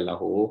ෆ්‍රීස් කරලා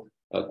හෝ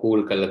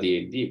කූල් කරලා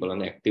තියෙද්දි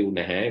ඒගොල්ලන් ඇක්ටිව්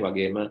නැහැ. ඒ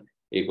වගේම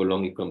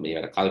ඒගොල්ලොන්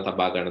කල්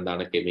තබා ගන්න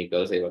දාන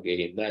කෙමිකල්ස් ඒ වගේ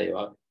හින්දා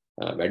ඒවා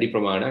වැඩි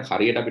ප්‍රමාණයක්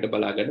හරියට අපිට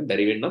බලා ගන්න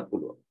බැරි වෙන්නත්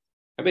පුළුවන්.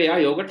 හැබැයි යා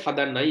යෝගට්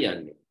හදන්නයි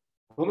යන්නේ.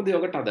 කොහොමද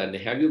යෝගට්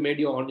හදන්නේ? Have you made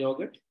your own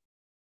yogurt?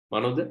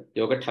 මනෝද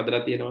yoghurt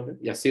හදලා තියෙනවද?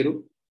 යසිරු?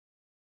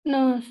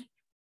 No.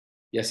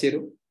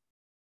 යසිරු?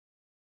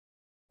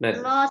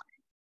 නැත්නම්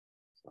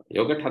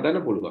යෝගට්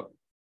හදන්න පුළුවන්.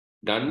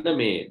 ගන්න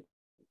මේ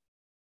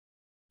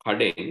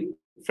කඩෙන්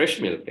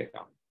fresh milk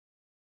එකක්.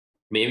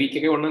 මේ වීක්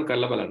එකේ ඕනනම්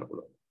කරලා බලන්න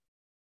පුළුවන්.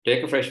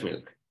 Take a fresh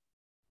milk.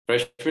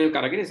 Fresh milk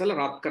අරගෙන ඉස්සෙල්ලා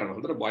රත් කරනවා.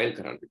 හොඳට boil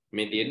කරන්න.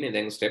 මේ තියෙන්නේ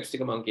දැන් steps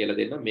ටික මම කියලා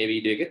දෙන්නම් මේ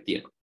වීඩියෝ එකේ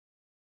තියෙනවා.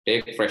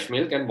 Take fresh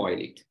milk and boil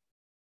it.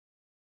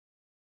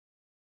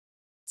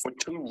 For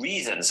two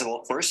reasons.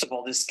 Well, first of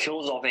all, this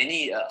kills off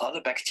any other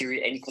bacteria,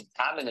 any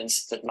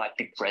contaminants that might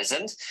be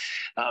present,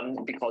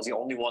 because you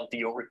only want the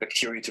yogurt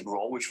bacteria to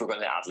grow, which we're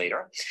going to add later.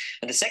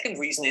 And the second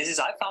reason is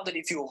I found that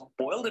if you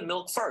boil the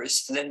milk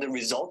first, then the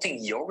resulting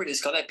yogurt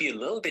is going to be a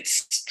little bit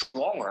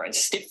stronger and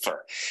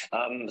stiffer,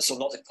 so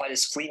not quite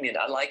as creamy. And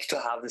I like to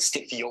have the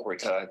stiff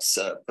yogurt. It's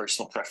a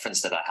personal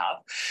preference that I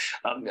have.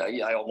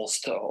 I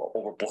almost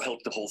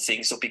overboiled the whole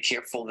thing, so be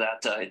careful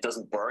that it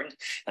doesn't burn.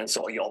 And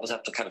so you always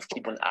have to kind of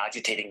keep on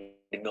agitating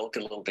the milk a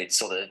little bit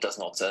so that it does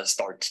not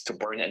start to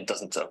burn and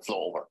doesn't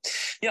flow over.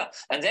 Yeah,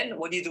 and then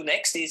what you do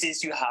next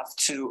is you have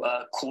to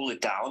cool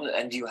it down,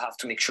 and you have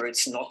to make sure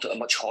it's not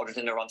much hotter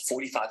than around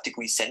 45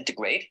 degrees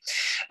centigrade,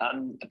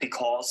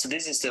 because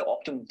this is the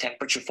optimum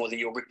temperature for the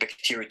yogurt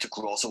bacteria to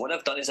grow. So what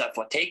I've done is I've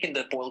taken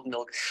the boiled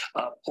milk,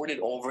 poured it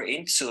over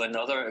into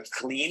another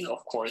clean,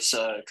 of course,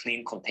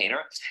 clean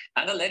container,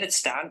 and I let it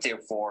stand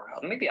there for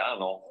maybe, I don't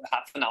know,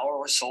 half an hour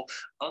or so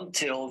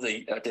until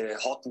the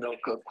hot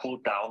milk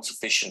cooled down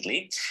sufficiently.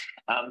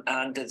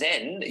 And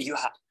then you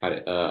have හරි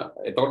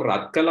එතකොට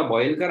රත් කරලා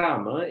boil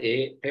කරාම ඒ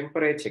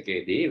temperature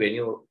එකේදී when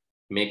you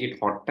make it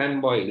hot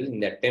and boil in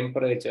that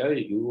temperature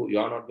you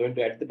are not going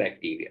to add the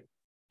bacteria.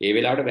 ඒ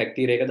වෙලාවට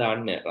bacteria එක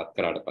දාන්නේ නැහැ රත්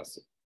කරාට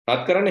පස්සේ.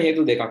 රත් කරන්න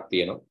හේතු දෙකක්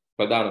තියෙනවා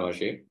ප්‍රධාන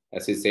වශයෙන්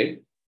as I said.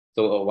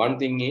 So one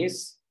thing is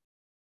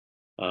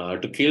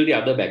to kill the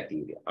other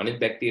bacteria.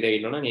 අනිත් බැක්ටීරියා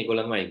ඉන්නවා නම්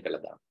ඒගොල්ලන්ව අයින්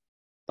කරලා දාන්න.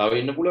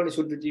 තව ඉන්න පුළුවන්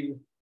සුද්ධ ජීවි.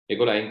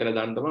 ඒගොල්ලෝ අයින් කරලා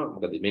දාන්න තමයි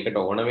මොකද මේකට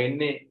ඕන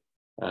වෙන්නේ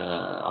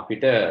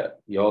අපිට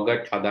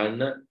යෝගට්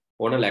හදන්න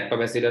ඕන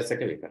ලැක්ටෝබැසිලස්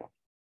එක විතරයි.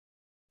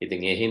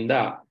 ඉතින් ඒ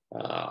හින්දා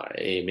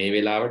මේ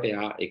වෙලාවට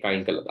එයා ඒක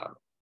අයින් කරලා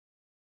දානවා.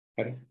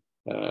 හරි.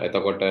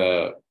 එතකොට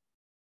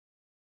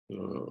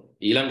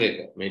ඊළඟ එක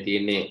මේ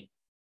තියෙන්නේ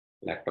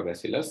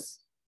ලැක්ටෝබැසිලස්.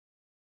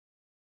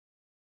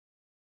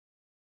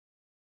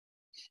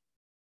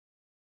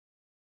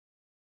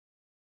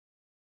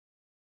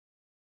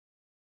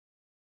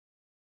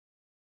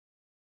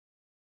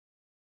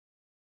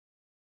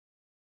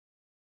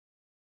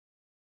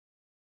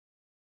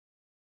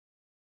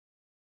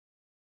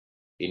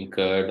 In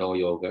curd or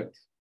yogurt.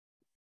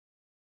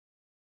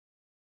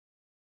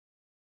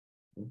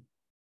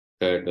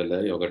 Curd වල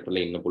yogurt වල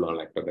ඉන්න පුළුවන්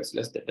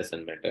lactobacillus, that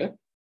doesn't matter.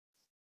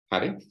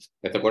 හරි.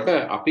 එතකොට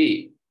අපි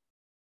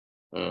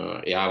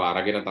එයාව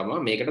අරගෙන තමයි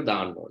මේකට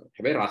දාන්න ඕන.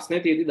 හැබැයි රස්නේ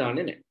තියදී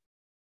දාන්නේ නැහැ.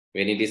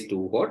 When it is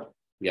too hot,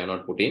 we are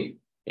not putting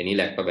any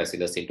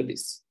lactobacillus into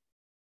this.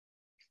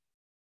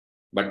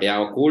 But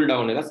එයාව cool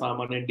down වෙලා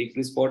සාමාන්‍යයෙන්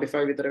degrees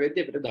 45 විතර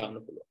වෙද්දී අපිට දාන්න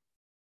පුළුවන්.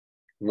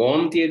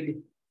 Warm තියදී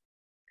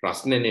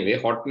රස්නේ නෙවෙයි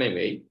hot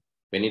නෙවෙයි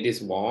when it is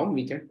warm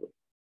we can put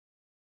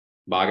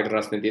බාගෙට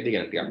රස්නේ තියදී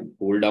කියන ටිකක්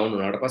cool down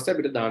වුණාට පස්සේ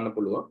අපිට දාන්න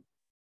පුළුවන්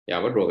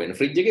යාව draw වෙන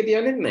fridge එකේ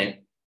තියන්නේ නැහැ.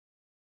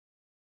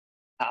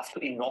 Have to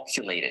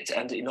inoculate it,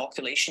 and the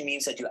inoculation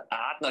means that you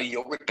add now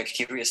yogurt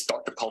bacteria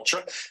starter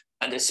culture,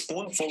 and a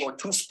spoonful or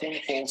 2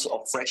 spoonfuls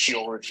of fresh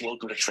yogurt will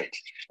do the trick.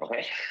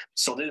 Okay,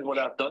 so this is what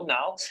I've done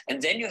now,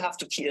 and then you have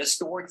to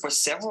store it for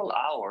several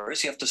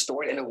hours. You have to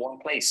store it in a warm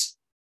place.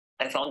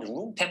 I found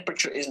room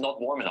temperature is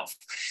not warm enough.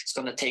 It's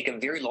going to take a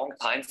very long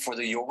time for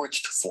the yogurt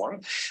to form.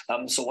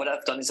 So what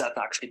I've done is I've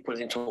actually put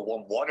it into a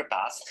warm water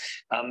bath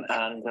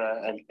and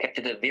kept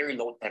it at a very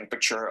low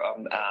temperature.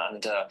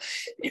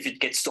 If it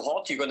gets too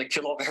hot, you're going to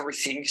kill off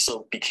everything.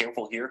 So be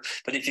careful here.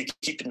 But if you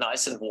keep it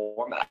nice and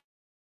warm,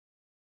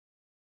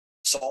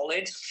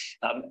 solid.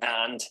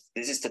 And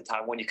this is the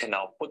time when you can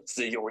now put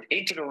the yogurt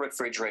into the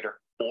refrigerator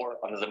or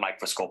under the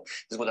microscope.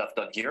 This is what I've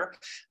done here.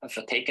 I've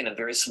taken a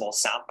very small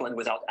sample and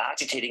without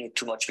agitating it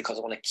too much because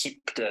I want to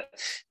keep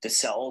the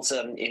cells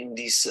in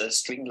this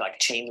string-like,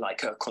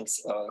 chain-like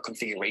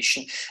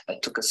configuration. I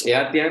took a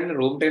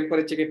room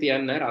temperature එකේ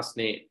තියන්න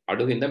රස්නේ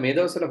අඩු හින්දා මේ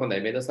දවස්වල හොඳයි.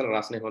 මේ දවස්වල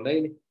රස්නේ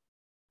හොඳයිනේ.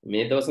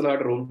 මේ දවස්වල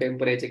room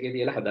temperature එකේ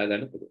තියලා හදා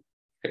ගන්න පුළුවන්.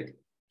 හරි.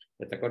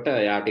 එතකොට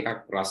යා ටිකක්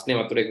රස්නේ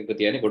වතුර එකක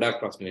තියන්නේ ගොඩක්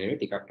රස්නේ නෙමෙයි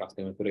ටිකක්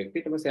රස්නේ වතුර එකක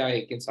ඊට පස්සේ ආයෙ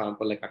එකකින්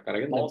sample එකක්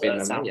අරගෙන දැන්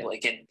පෙන්නන්න.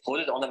 Again, put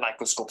it on the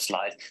microscope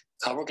slide.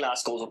 Cover glass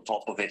goes on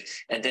top of it,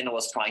 and then I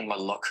was trying my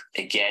luck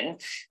again.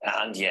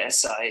 And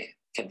yes, I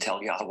can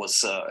tell you I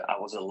was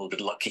a little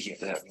bit lucky here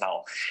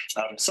now.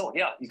 So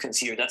yeah, you can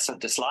see here that's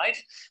the slide,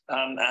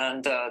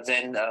 and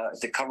then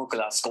the cover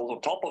glass goes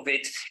on top of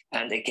it,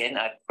 and again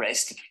I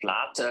pressed it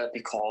flat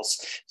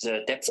because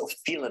the depth of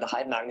field at a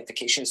high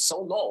magnification is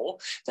so low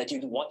that you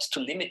want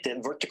to limit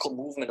the vertical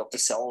movement of the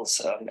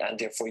cells, and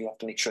therefore you have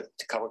to make sure that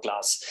the cover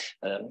glass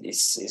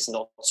is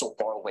not so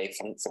far away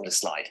from the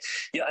slide.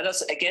 Yeah, and I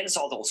again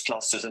saw those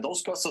clusters, and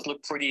those clusters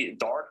look pretty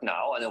dark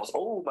now, and I was,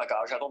 oh my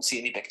gosh, I don't see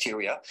any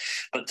bacteria,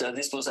 but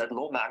this was at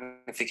low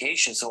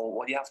magnification. So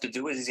what you have to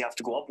do is you have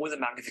to go up with the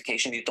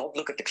magnification. You don't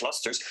look at the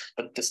clusters,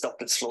 but the stuff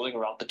that's floating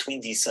around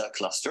between these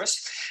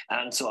clusters.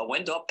 And so I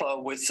went up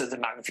with the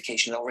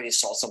magnification. I already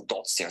saw some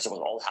dots there, so I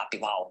was all happy.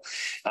 Wow,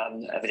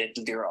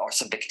 evidently there are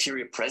some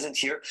bacteria present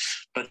here.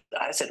 But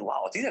I said,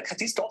 wow,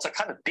 these dots are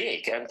kind of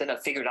big. And then I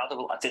figured out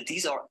that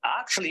these are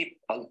actually,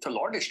 to a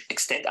large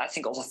extent, I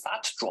think also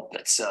fat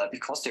droplets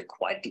because they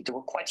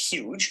were quite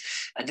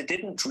huge, and they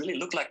didn't really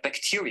look like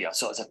bacteria.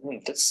 So I said,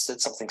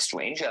 that's something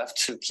strange. I have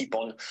to keep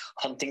on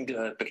hunting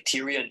the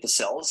bacteria in the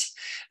cells.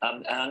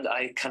 And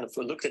I kind of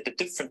looked at the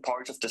different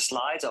parts of the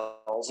slides. I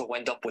also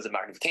went up with the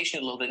magnification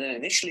a little bit. And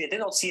initially, I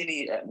did not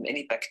see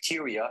any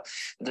bacteria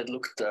that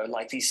looked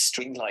like these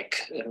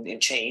string-like in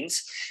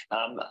chains.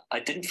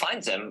 I didn't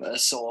find them.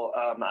 So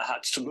I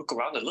had to look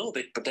around a little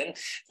bit. But then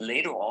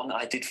later on,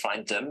 I did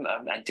find them.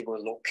 And they were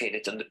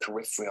located on the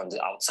periphery, on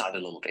the outside a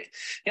little bit.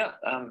 Yeah,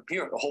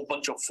 here, a whole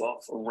bunch of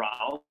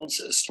round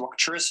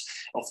structures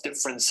of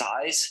different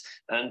size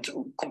and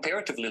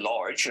comparatively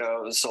large.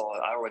 So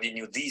I already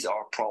knew these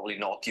are probably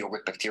not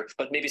yogurt bacteria,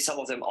 but maybe some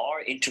of them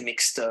are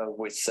intermixed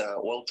with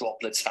oil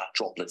droplets, fat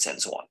droplets,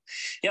 and so on.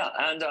 Yeah,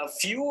 and a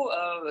few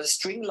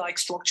string-like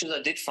structures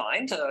I did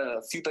find,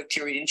 a few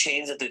bacteria in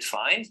chains I did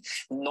find,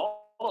 not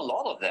a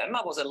lot of them.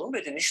 I was a little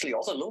bit initially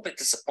also a little bit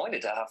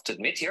disappointed, I have to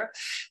admit here,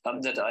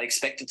 that I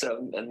expected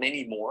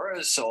many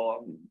more.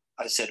 So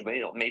I said,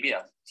 well, maybe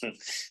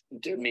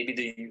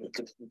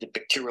the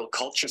bacterial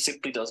culture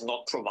simply does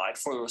not provide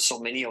for so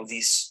many of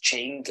these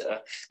chained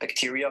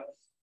bacteria.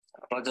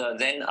 But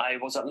then I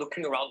was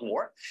looking around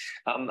more.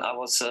 I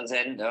was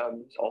then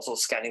also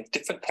scanning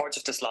different parts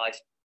of the slide,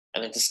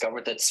 and I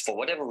discovered that for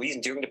whatever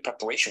reason during the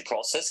preparation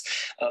process,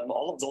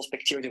 all of those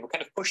bacteria, they were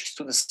kind of pushed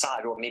to the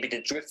side, or maybe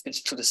they drifted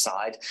to the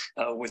side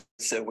with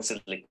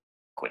the liquid.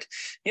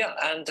 Yeah,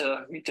 and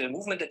the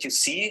movement that you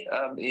see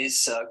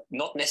is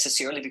not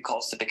necessarily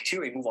because the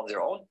bacteria move on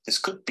their own. This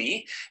could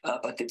be,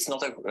 but it's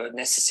not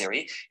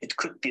necessary. It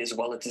could be as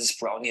well as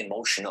this Brownian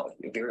motion.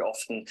 Very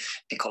often,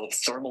 we call it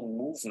thermal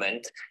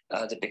movement.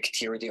 The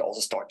bacteria, they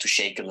also start to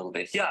shake a little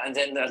bit. Yeah, and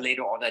then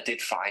later on, I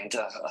did find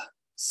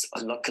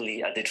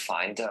luckily, I did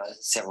find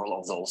several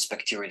of those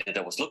bacteria that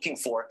I was looking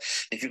for.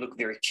 If you look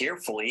very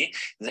carefully,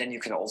 then you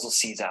can also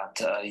see that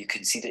you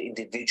can see the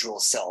individual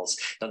cells.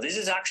 Now, this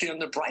is actually on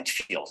the bright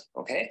field,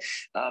 okay?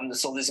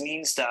 So this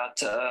means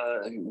that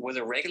with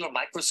a regular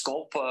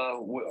microscope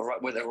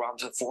with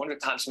around 400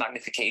 times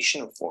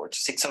magnification or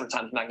 600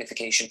 times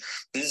magnification,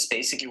 this is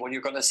basically what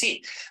you're going to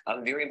see.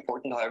 Very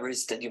important, however,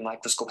 is that your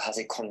microscope has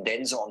a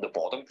condenser on the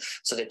bottom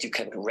so that you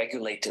can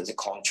regulate the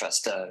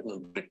contrast a little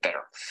bit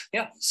better.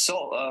 Yeah,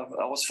 so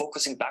I was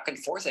focusing back and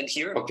forth, and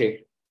here.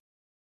 Okay.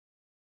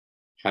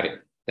 හරි.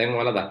 දැන්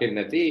ඔයාලා දකින්න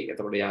නැති.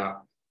 එතකොට යා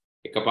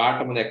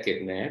එකපාරටම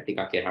දැක්කෙත් නෑ.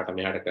 ටිකක් එහාට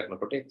මෙහාට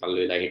කරනකොට කල්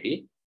වෙලා හිටි.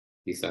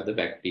 These are the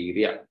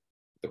bacteria.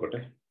 එතකොට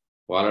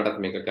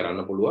ඔයාලටත් මේක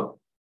කරන්න පුළුවන්.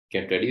 You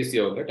can reduce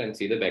yogurt and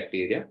see the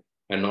bacteria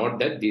and note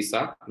that these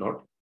are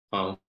not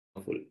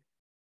harmful.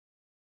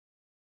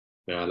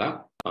 මෙයාලා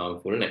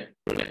harmful නෑ.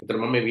 එතකොට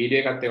මම මේ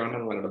වීඩියෝ එකත්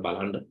එවන්නම් ඔයාලට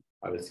බලන්න.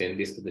 I will send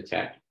this to the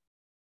chat.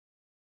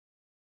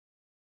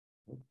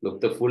 Look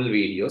the full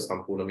video,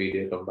 සම්පූර්ණ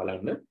වීඩියෝ එකම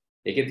බලන්න.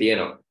 ඒකේ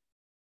තියෙනවා.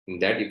 In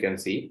that you can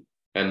see,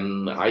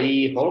 and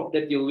I hope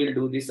that you will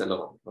do this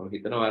alone. මම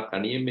හිතනවා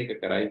තනියෙන් මේක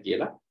කරයි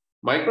කියලා.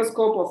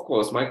 Microscope, of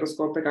course,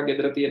 microscope එකක්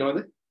ගෙදර තියෙනවද?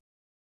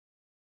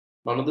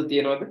 මොනවද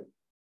තියෙනවද?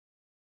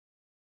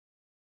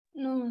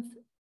 No.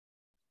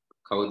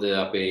 කවුද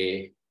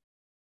අපේ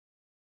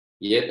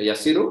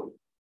යසිරු?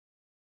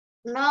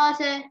 No,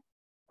 sir.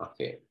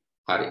 Okay.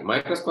 හරි.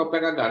 Microscope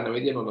එකක් ගන්න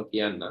විදිය මම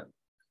කියන්න.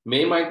 මේ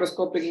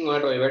microscope එකකින්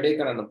ඔයාලට ඔය වැඩේ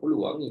කරන්න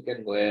පුළුවන්. You can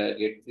go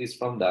get this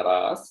from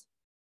Daras.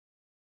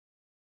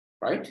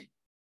 Right?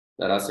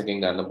 Daras එකෙන්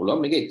ගන්න පුළුවන්.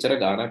 මේක එච්චර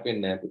ගාණක්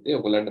වෙන්නේ නැහැ පුතේ.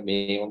 ඔයගොල්ලන්ට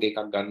මේ වගේ එකක්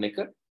ගන්න එක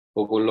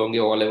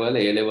ඔයගොල්ලෝගේ O level,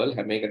 A level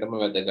හැම එකටම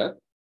වැදගත්.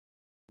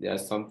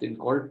 There's something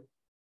called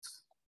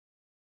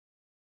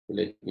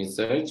Let me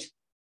search.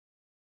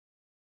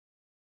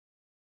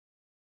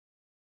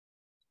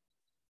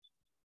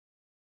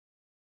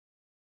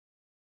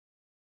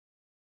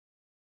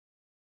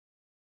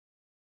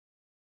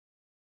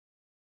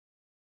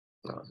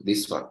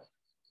 This one.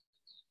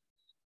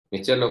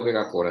 මෙච්චර ලොකු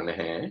එකක් ඕන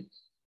නැහැ.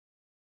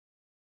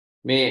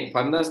 මේ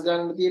 5000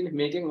 ගන්න තියෙන්නේ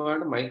මේකෙන්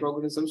ඔයාලට මයික්‍රෝ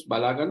ඔර්ගනිසම්ස්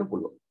බලා ගන්න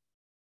පුළුවන්.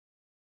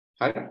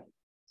 හරි.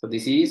 So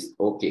this is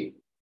okay.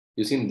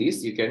 Using this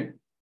you can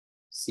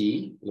see,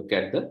 look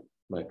at the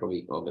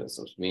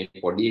microorganisms. මේ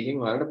පොඩි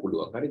එකෙන් ඔයාලට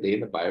පුළුවන්. හරි.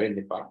 දෙන්න බය වෙන්න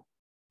එපා.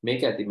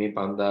 මේක ඇති මේ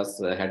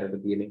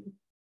 5060ට තියෙන එක.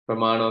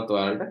 ප්‍රමාණවත්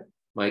ඔයාලට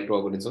මයික්‍රෝ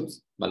ඔර්ගනිසම්ස්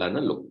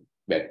බලන්න ලොකු.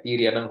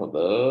 බැක්ටීරියා නම්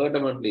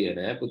හොඳටම ක්ලියර්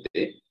නෑ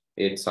පුතේ.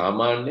 ඒ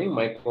සාමාන්‍යයෙන්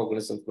මයික්‍රෝ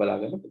ඔර්ගනිසම්ස් බලා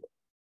ගන්න පුළුවන්.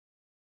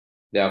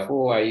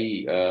 Therefore I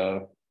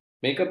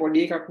make a පොඩි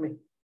එකක් නේ.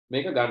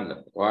 මේක ගන්න.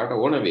 ඔයාලට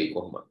ඕන වෙයි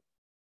කොහොමද?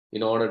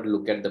 In order to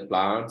look at the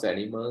plants,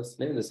 animals,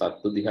 නේද?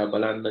 සත්තු දිහා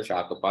බලන්න,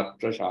 ශාක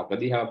පත්‍ර, ශාක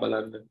දිහා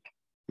බලන්න.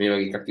 මේ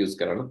වගේ එකක් use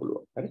කරන්න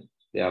පුළුවන්. හරි?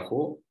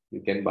 Therefore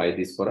you can buy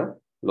this for a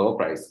low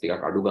price.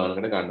 ටිකක් අඩු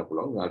ගානකට ගන්න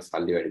පුළුවන්. ඔයාලට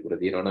සල්ලි වැඩිපුර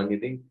තියෙනවා නම්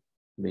ඉතින්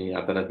මේ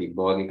අතන තිබ්බ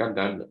වගේ එකක්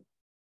ගන්න.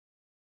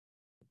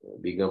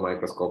 bigger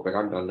microscope එකක්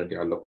ගන්න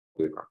ටිකක්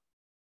ලොකු එකක්.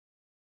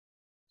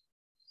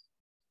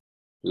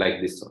 Like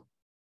this one.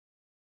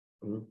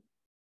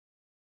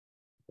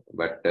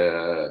 But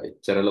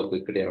එච්චර ලොකු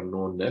එකට යන්න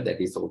ඕන නෑ. That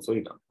is also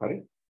enough. හරි?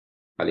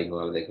 කලින්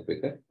ඔයාලා දැකපු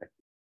එක.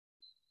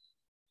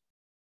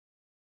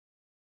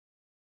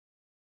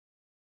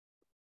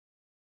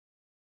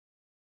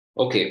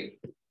 Okay.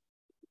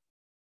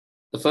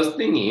 The first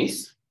thing is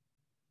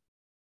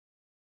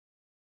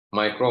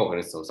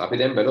microorganisms.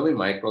 අපි දැන් බලමු මේ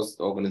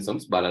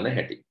microorganisms බලන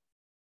හැටි.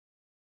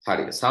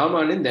 හරි.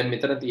 සාමාන්‍යයෙන් දැන්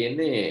මෙතන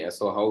තියෙන්නේ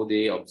so how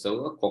they observe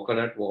a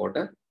coconut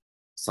water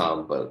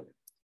sample.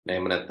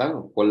 එහෙම නැත්නම්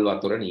පොල්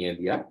වතුර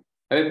නියදියා.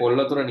 හැබැයි පොල්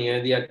වතුර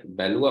නියදියා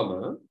බැලුවම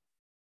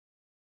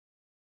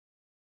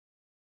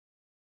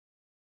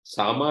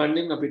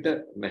සාමාන්‍යයෙන් අපිට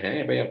නැහැ.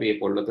 හැබැයි අපි මේ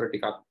පොල් වතුර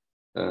ටිකක්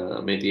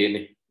මේ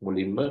තියෙන්නේ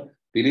මුලින්ම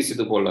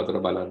පිරිසිදු පොල් වතුර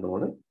බලන්න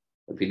ඕන.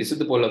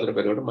 පිරිසිදු පොල් වතුර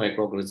බැලුවට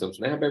මයික්‍රෝ ඔර්ගනිසම්ස්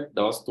නැහැ. හැබැයි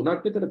දවස් 3ක්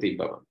විතර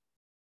තිබ්බම.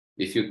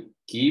 If you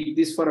keep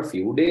this for a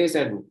few days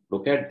and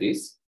look at this,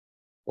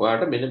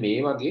 ඔයාලට මෙන්න මේ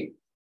වගේ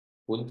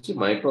පුංචි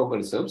මයික්‍රෝ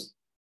ඔර්ගනිසම්ස්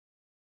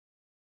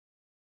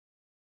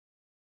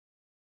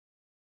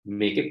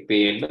මේකේ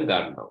පේන්න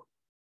ගන්නවා.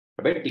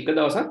 හැබැයි ටික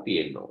දවසක්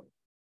තියෙන්න ඕන.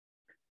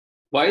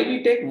 Why we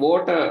take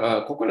water,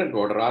 coconut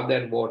water rather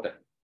than water?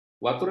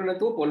 වතුර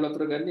නැතුව පොල්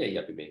වතුර ගන්න ඇයි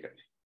අපි මේකට?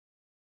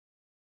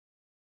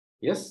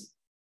 Yes.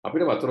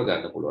 අපිට වතුර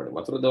ගන්න පුළුවන්.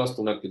 වතුර දවස්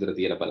 3ක් විතර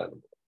තියලා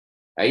බලන්න.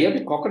 ඇයි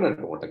අපි coconut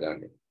water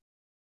ගන්නෙ?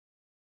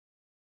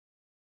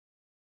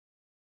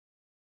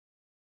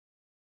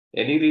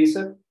 Any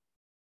reason?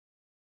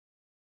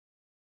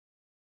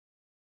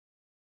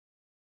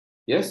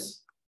 Yes.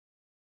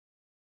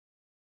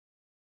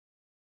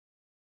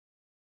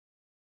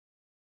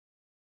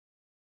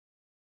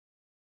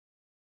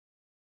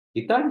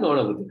 හිතන්න ඕන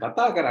පුතේ,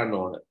 කතා කරන්න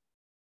ඕන.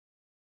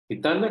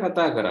 හිතන්න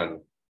කතා කරන්න.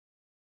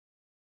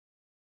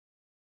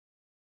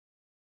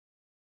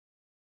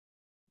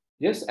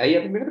 Yes, ඇයි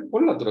අපි මේකට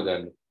පොල් වතුර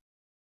ගන්න?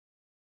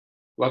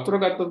 වතුර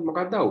ගත්තොත්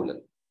මොකක්ද අවුල?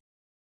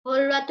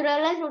 පොල් වතුර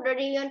වල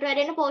සුඩෝඩියන්ට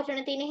වැඩෙන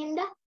පෝෂණ තියෙන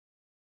හින්දා.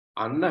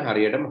 අන්න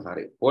හරියටම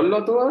හරි. පොල්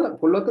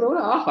වතුර වල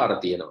ආහාර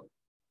තියෙනවා.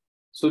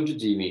 සුජු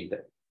ජීවීන්ට.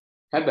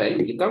 හැබැයි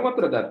නිකන්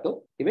වතුර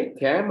ගත්තොත් ඉමේ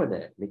කෑම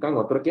නෑ. නිකන්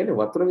වතුර කියන්නේ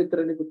වතුර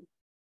විතරනේ පුතේ.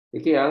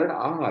 ඒකේ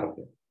යාළුවට ආහාර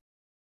තියෙනවා.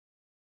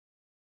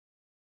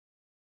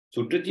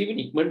 සුජු ජීවීන්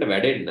ඉක්මනට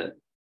වැඩෙන්න,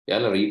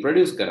 යාළුවා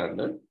රීප්‍රොඩියුස්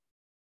කරන්න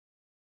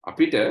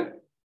අපිට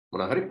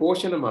මොන හරි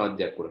පෝෂණ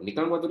මාධ්‍යයක් උන.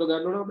 නිකන් වතුර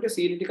ගන්න ඕන අපිට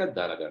සීනි ටිකක්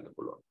දාලා ගන්න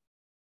පුළුවන්.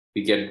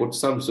 We can put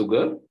some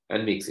sugar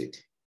and mix it.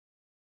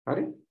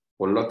 හරි?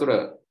 පොල් වතුර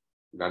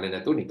ගන්නේ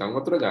නැතුව නිකන්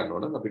වතුර ගන්න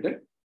ඕන නම් අපිට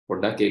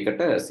පොඩ්ඩක්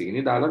ඒකට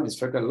සීනි දාලා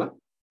මිශ්‍ර කරලා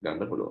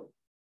ගන්න පුළුවන්.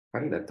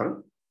 හරි නැත්නම්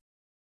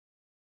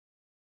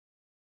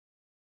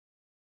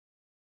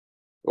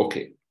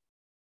okay.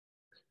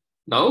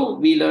 Now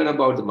we learn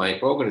about the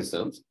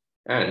microorganisms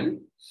and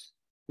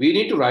we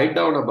need to write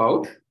down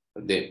about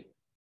them.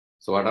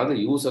 So what are the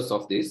uses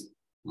of these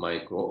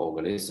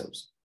microorganisms?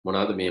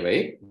 මොනවාද මේවයි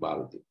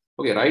භාවිතය?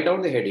 Okay, write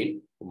down the heading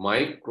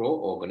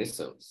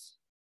microorganisms.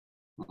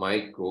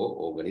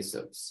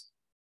 Microorganisms.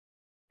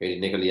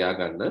 heading එක ලියා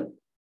ගන්න.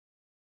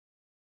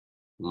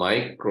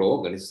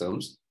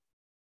 Microorganisms.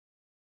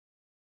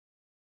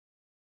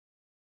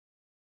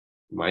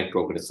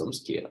 Microorganisms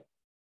කියලා.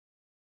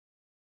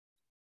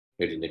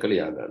 heading එක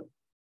ලියා ගන්න.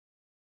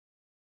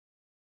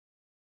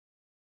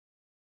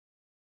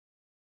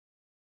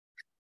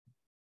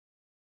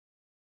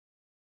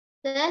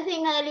 Sir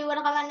Sinhala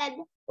ලියුවට කමක් නැද්ද?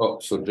 ඔව්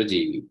ශුද්ධ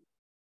ජීවි.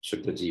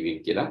 ශුද්ධ ජීවීන්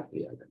කියලා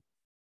ලියා ගන්න.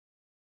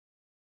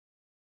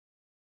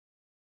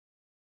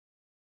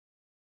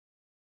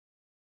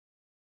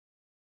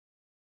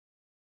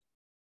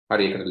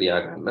 හරි එකට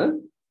ලියා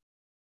ගන්න.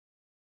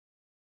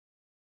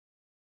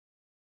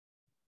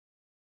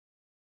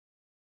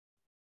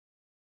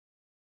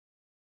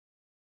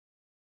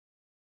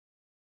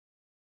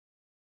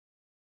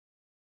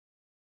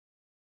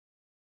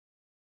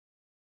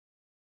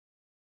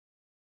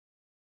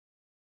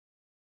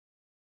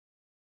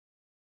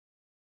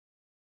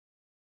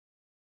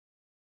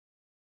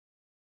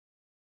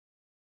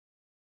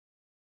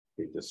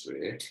 Just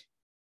wait.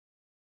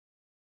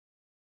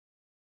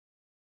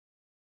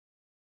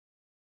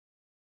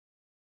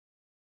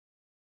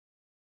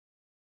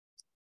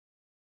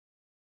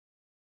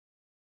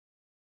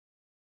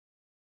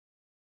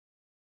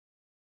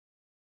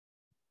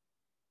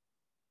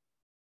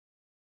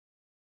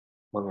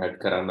 මම ඇඩ්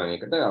කරන්නම්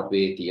එකට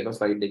අපේ තියෙන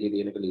ස්ලයිඩ් එකේ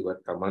තියෙන එක ලියවත්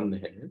කමක්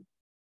නැහැ.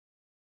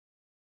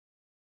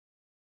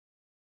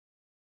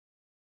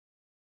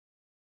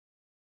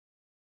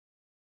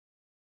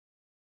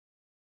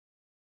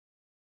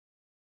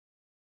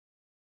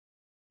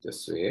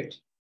 Just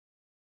wait.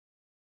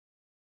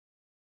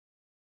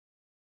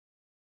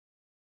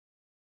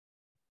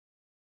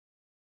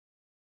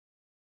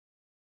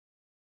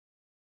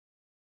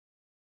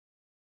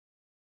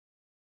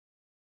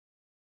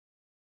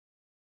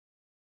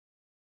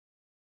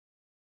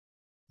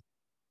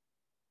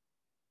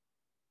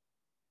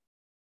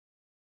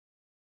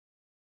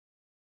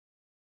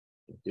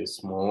 Okay,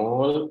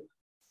 small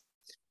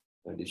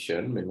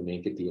addition. මෙන්න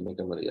මේකේ තියෙන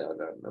එකම ලියා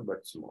ගන්න,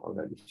 but small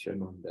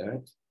addition on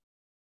that.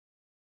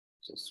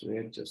 Just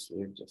wait, just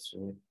wait, just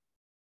wait.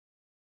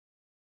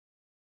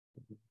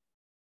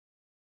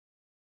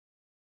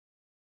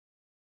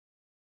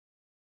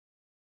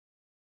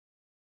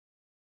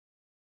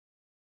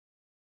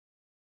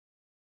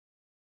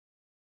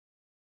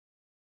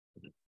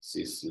 This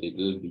is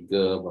little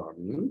bigger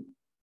one.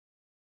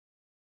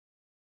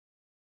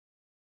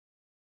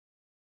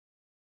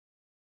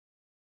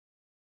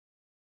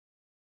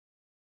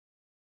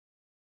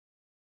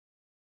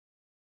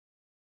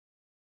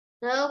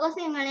 රෝග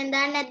සිංහලෙන්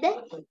දාන්න නැද්ද?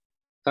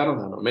 තරම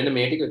මෙන්න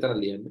මේ ටික විතර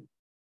ලියන්න.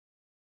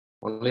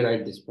 Only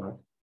write this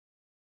part.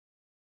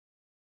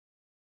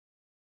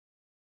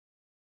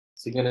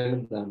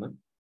 සිංහලෙන් දාන්න.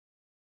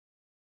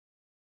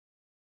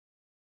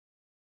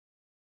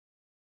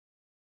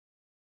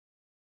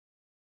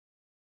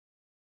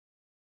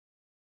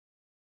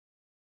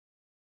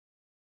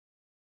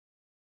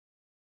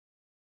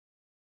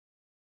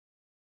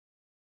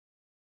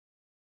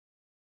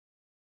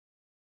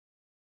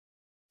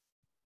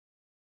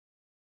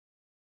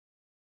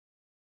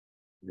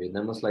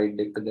 වෙනම ස්ලයිඩ්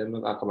එකක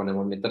දැම්ම අකමනේ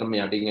මම මෙතනම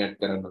යටින් ඇඩ්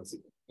කරන්නම්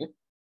සිංහලෙන්.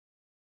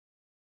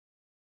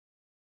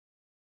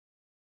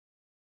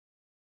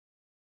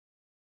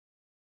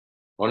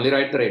 Only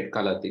write the red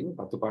color thing.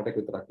 පතු පාටක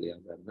විතරක්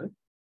ලියන්න ගන්න.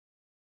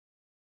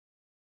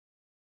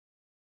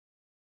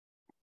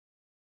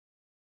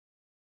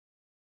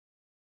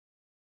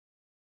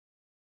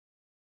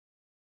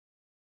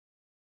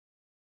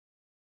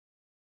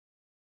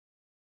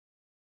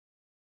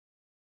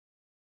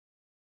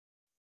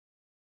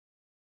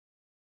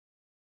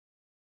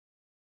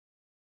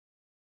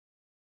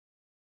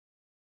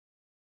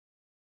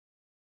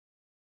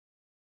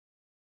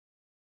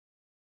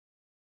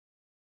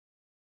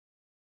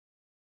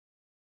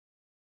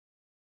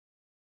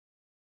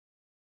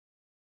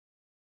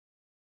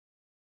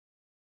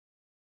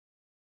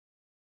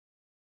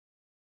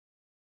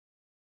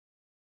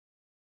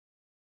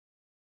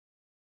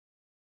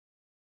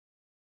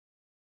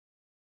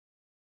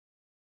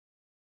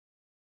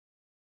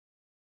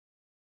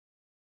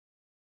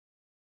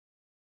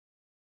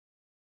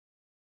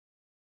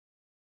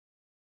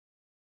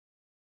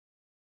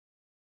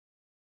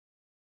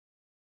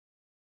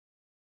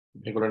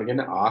 මේගොල්ලන්ට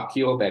කියන්නේ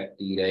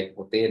ආකියෝබැක්ටීරියා ඒක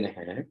පොතේ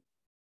නැහැ.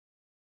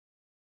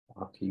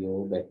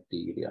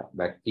 ආකියෝබැක්ටීරියා.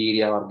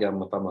 බැක්ටීරියා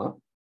වර්ගයක්ම තමයි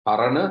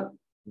පරණ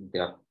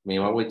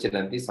මේවා වෙච්ච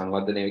නැති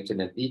සංවර්ධනය වෙච්ච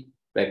නැති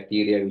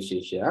බැක්ටීරියා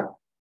විශේෂයක්.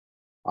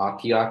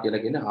 ආකියා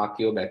කියලා කියන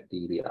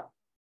ආකියෝබැක්ටීරියා.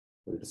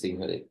 ඒක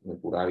සිංහලේ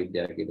මේ පුරා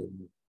විද්‍යාව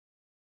කියන්නේ.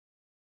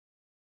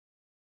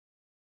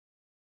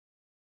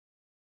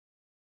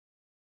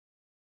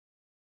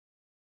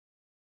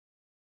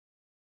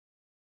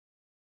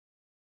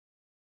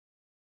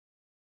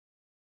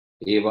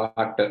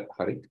 ඒවාට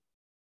හරි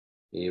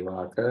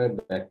ඒවාට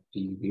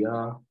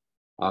බැක්ටීරියා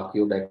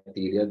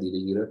ආකියෝබැක්ටීරියා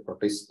දිලිගිර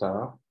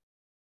ප්‍රොටිස්ටා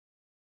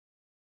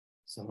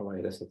සහ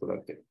වෛරස්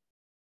තුලක් තියෙනවා.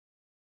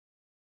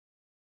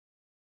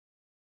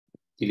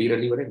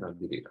 දිලිරලි වලින් නම්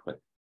දිලිර හරි.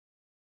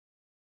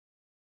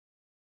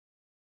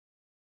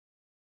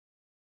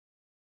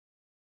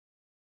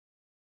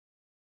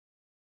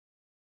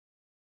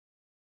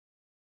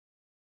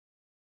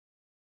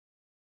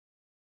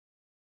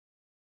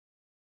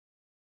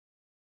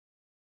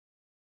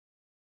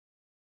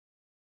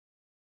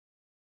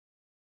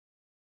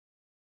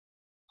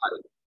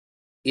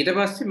 ඊට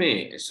පස්සේ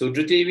මේ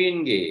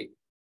සුද්ධජීවීන්ගේ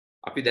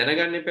අපි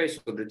දැනගන්න එපා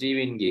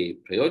සුද්ධජීවීන්ගේ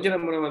ප්‍රයෝජන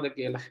මොනවද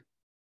කියලා.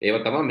 ඒව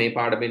තමයි මේ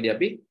පාඩමේදී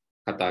අපි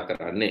කතා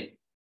කරන්නේ.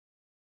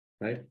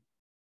 right?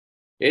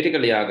 ඒ ටික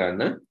ලියා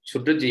ගන්න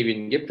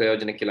සුද්ධජීවීන්ගේ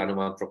ප්‍රයෝජන කියලා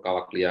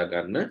අනුමාත්‍රකාවක් ලියා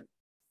ගන්න.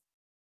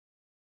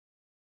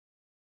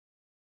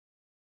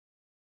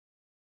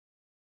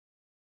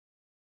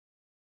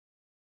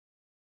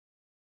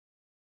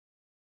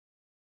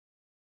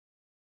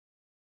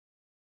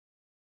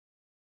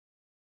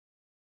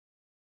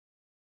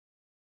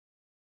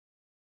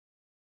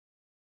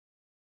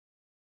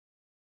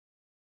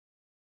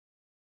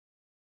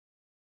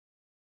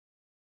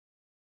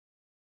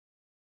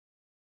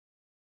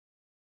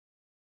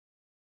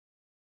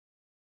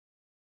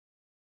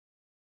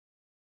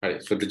 හරි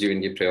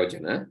සුද්ධජීවීන්ගේ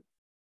ප්‍රයෝජන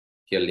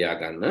කියලා ලියා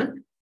ගන්න.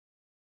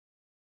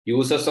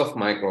 Uses of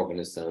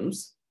microorganisms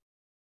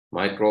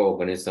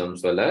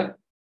වල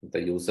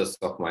the uses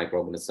of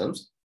microorganisms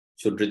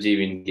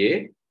සුද්ධජීවීන්ගේ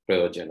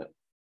ප්‍රයෝජන.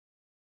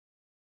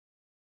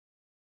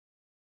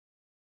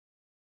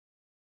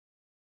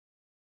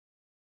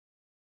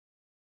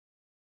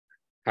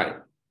 හරි.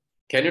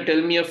 Can you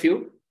tell me a few?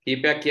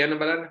 කීපයක් කියන්න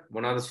බලන්න.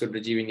 මොනවාද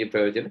සුද්ධජීවීන්ගේ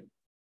ප්‍රයෝජන?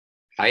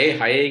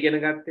 6 ඉගෙන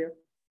ගත්තේ.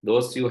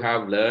 Those you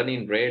have learned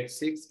in grade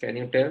 6, can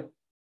you tell?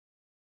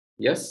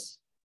 Yes.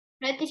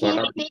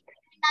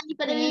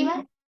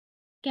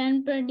 Can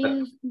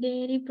produce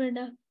dairy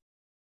products.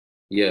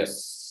 Yes,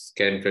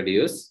 can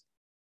produce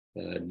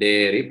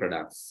dairy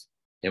products.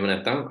 එහෙම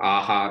නැත්නම්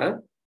ආහාර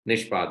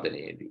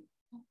නිෂ්පාදනයේදී.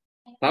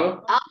 තව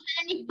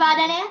ඖෂධ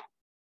නිෂ්පාදනය.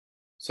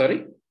 Sorry?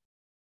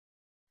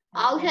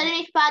 ඖෂධ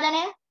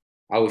නිෂ්පාදනය.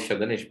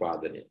 ඖෂධ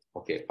නිෂ්පාදනය.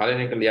 Okay.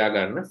 පළවෙනි එක ලියා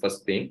ගන්න.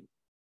 First thing,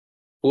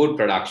 food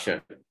production.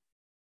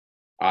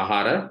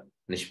 ආහාර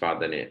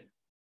නිෂ්පාදනය.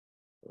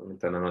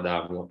 මෙතනම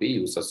දාමු අපි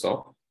uses of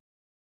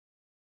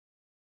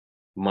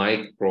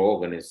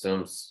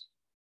microorganisms.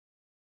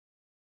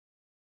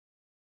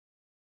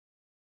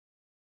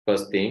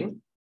 First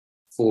thing,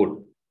 food.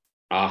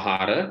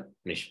 ආහාර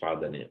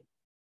නිෂ්පාදනය.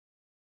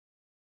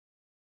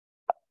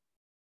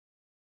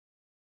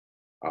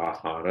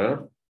 ආහාර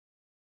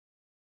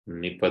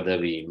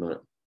නිපදවීම.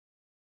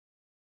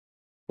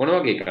 මොන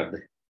වගේ එකක්ද?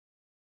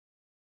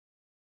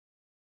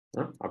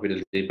 අපිට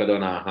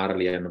නිපදවන ආහාර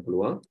ලියන්න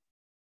පුළුවන්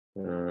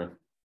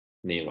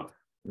මේවා.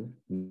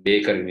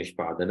 බේකරි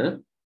නිෂ්පාදන,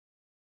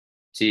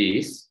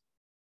 cheese,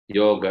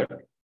 yogurt,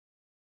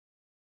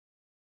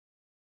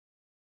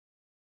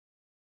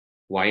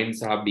 wine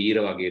සහ බීර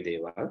වගේ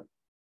දේවල්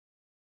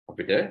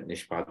අපිට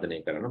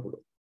නිෂ්පාදනය කරන්න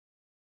පුළුවන්.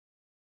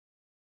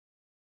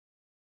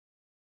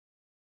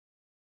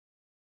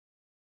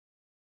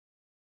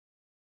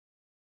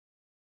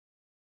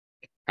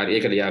 හරි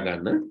ඒක ලියා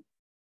ගන්න.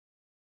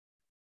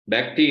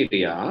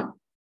 බැක්ටීරියා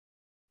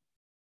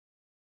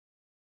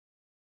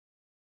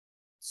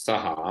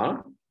සහ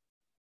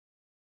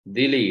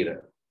දිලීර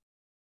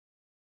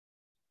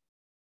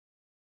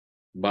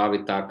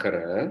භාවිතා කර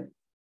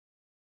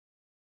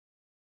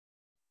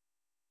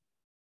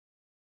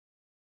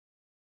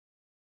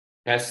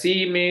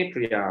පැසීමේ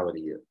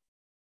ක්‍රියාවලිය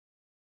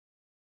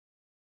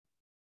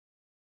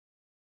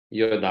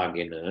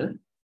යොදාගෙන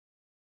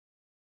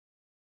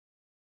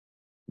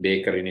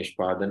බේකරි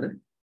නිෂ්පාදන,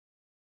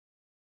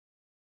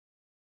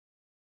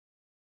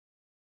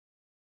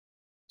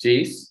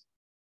 cheese,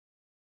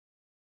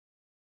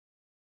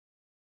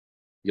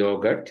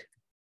 yogurt,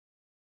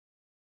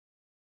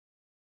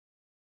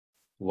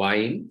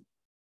 wine,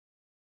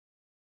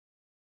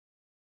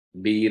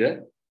 බීර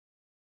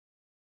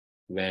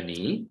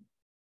වැනි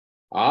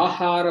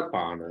ආහාර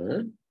පාන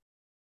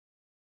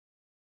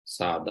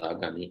සාදා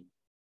ගනි.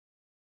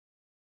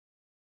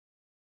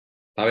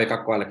 තව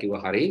එකක් ඔයාලා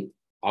කිව්වා හරි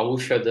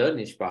ඖෂධ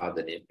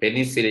නිෂ්පාදනය.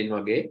 පෙනිසිලින්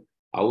වගේ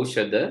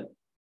ඖෂධ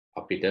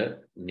අපිට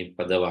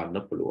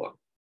නිපදවන්න පුළුවන්.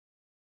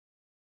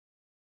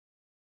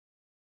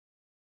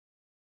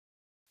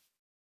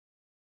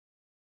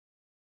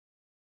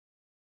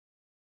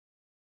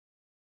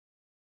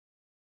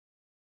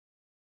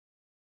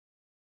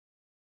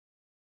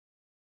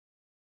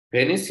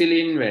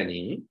 පෙනිසිලින්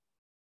වැනි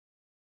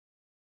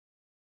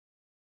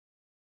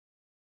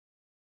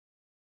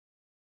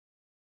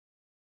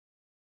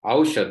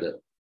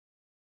ඖෂධ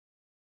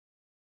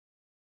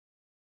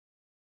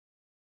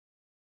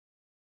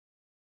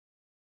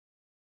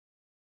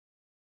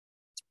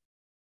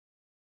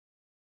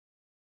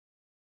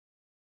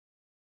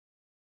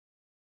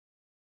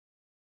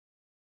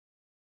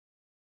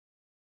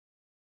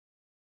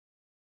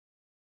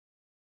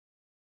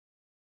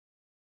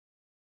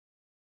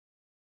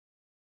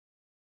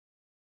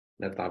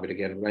නැත්නම් අපිට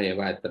කියන්න පුළුවන්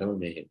ඒවා ඇත්තටම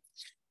මේ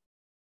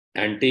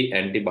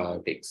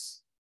ඇන්ටිබයොටික්ස්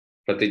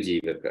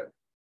ප්‍රතිජීවක.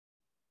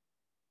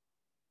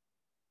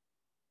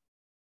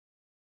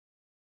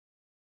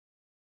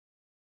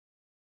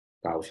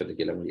 ඖෂධ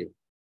කියලා කියමු.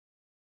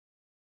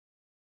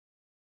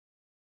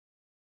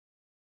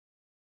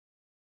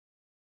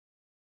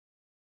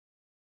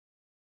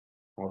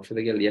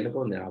 ඖෂධ කියලා ලියන්න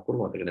කොහොමද? අකුරු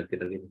මතක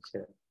නැතිද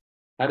කියන්නේ.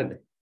 හරිද?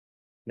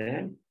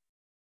 නෑ.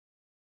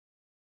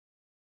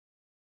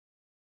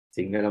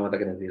 සිංහල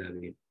මතක නැතිලා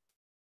නේ.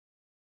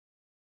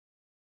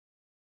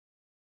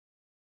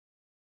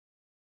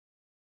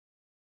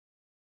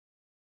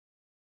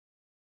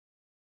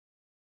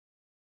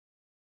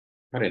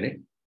 හරිනේ.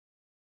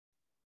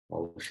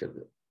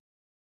 ඖෂධ.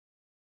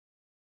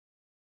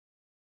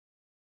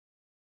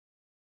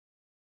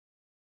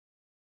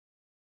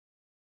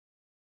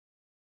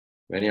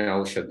 වැනි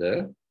ඖෂධ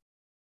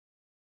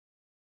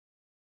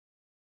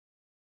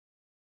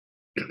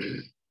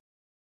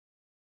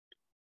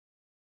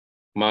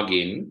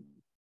මගින්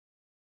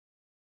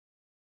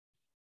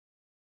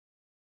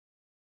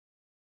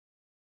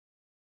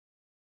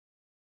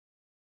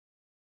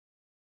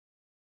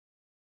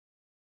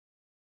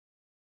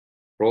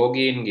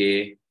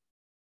රෝගීන්ගේ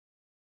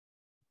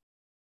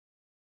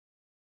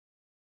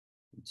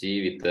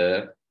ජීවිත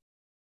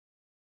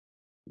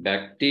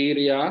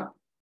බැක්ටීරියා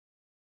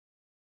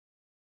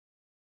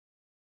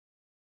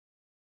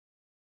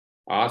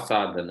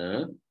ආසාදන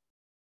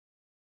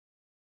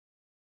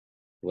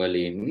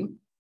වලින්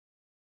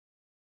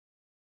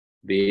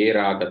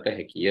බේරාගත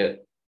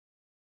හැකිය.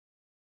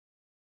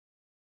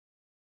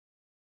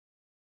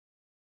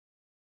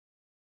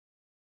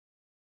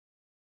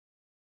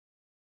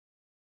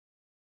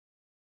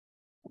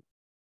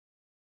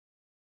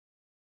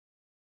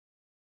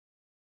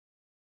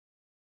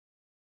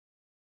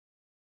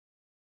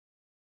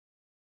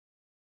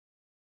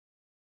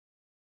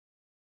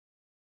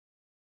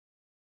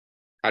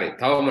 හරි,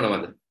 තව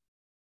මොනවද?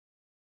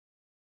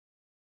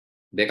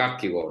 දෙකක්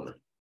කිව්වොන.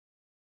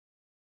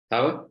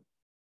 තව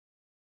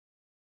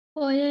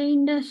Oil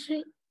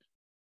industry.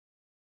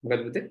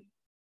 මොකද පුතේ?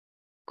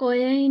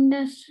 Oil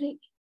industry.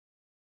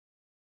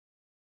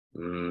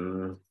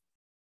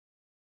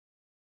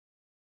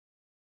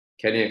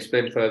 Can you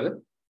explain further?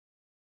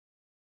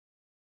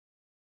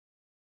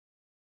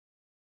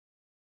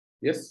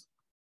 Yes.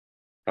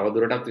 තව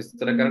දුරටත්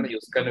විස්තර කරන්න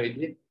යූස් කරන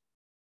විදිහ.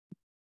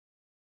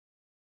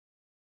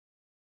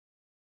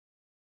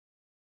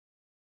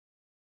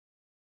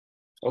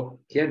 ඔව්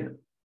කියන්න.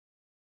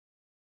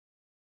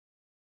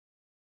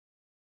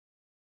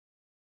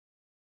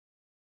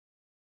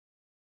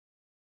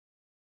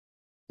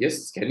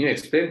 Yes, can you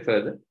explain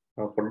further?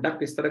 පොඩ්ඩක්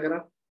විස්තර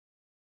කරන්න.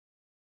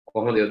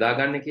 කොහොමද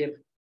යොදාගන්නේ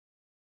කියලා?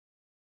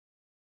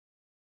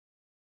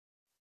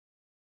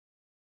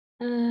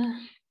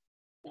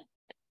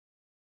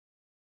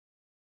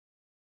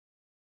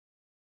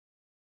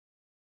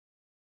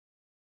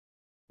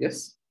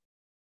 Yes.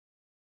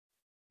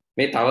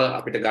 මේ තව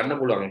අපිට ගන්න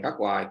පුළුවන් එකක්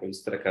වා එක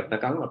විස්තර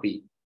කරනකම් අපි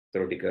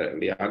ඒතර ටික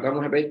ලියාගමු.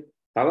 හැබැයි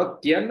තව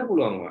කියන්න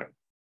පුළුවන් වාට.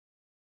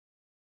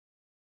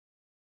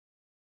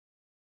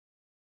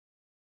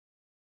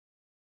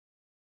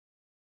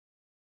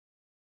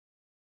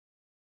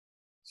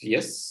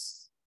 Yes.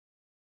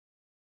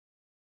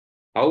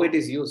 How it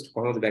is used?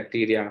 කොහොමද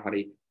බැක්ටීරියා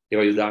හරි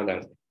ඒවා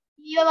යොදාගන්නේ?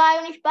 ජීව වායු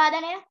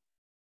නිෂ්පාදනය.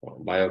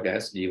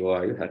 බයෝගෑස් ජීව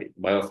වායු හරි.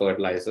 බයෝ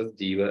ෆර්ටිලයිසර්ස්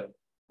ජීව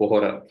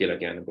පොහොර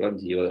කියලා කියන්න පුළුවන්.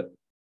 ජීව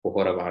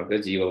පොහොර වර්ග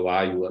ජීව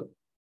වායුව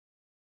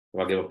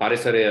වගේම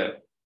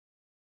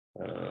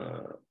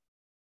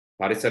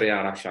පරිසරය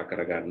ආරක්ෂා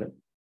කරගන්න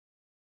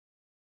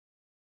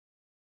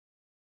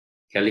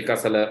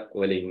කැලිකසල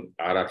වලින්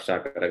ආරක්ෂා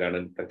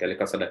කරගන්න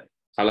කැලිකසල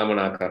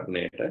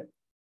කළමනාකරණයට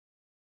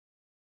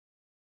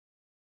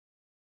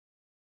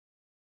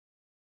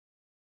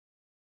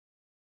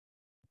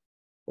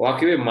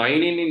වාකිවේ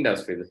මයිනින්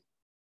ඉන්ඩස්ට්‍රීද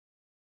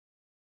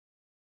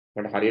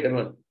මට හරියටම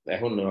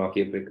ඇහුණා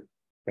කියපු එක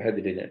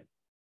පැහැදිලි නෑ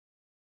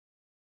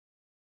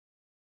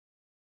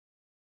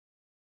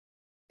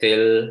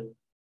තෙල්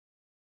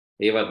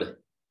ඒවද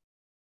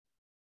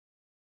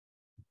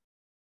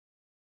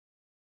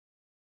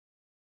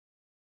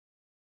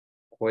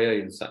oil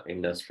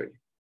industry.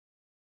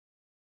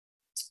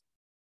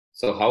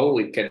 So how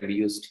it can be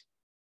used?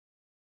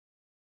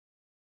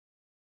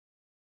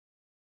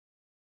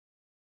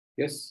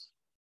 Yes.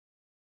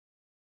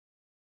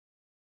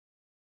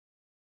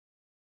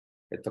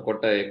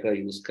 එතකොට ඒක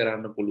යූස්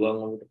කරන්න පුළුවන්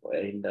වුණත්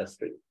oil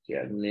industry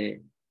කියන්නේ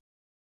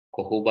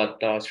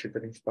කොහොබත්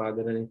ආශ්‍රිත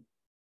නිෂ්පාදනනේ.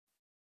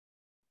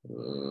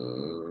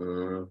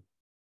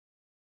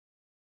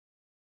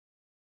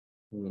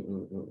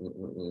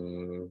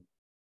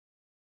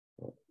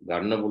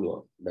 ගන්න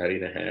පුළුවන් බැරි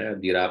නැහැ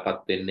දි รา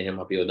පත් වෙන්න එහෙම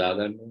අපි යොදා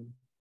ගන්නවා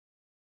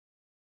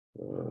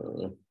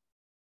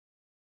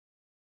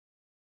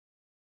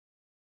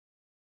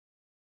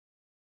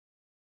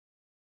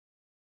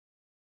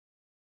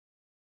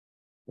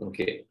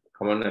ඕකේ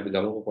කමන්න අපි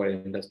ගමුකෝ කොයි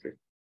ඉන්ඩස්ට්‍රි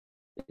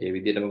ඒ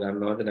විදිහටම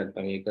ගන්නවද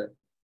නැත්නම්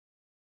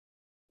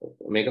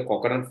මේක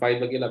coconut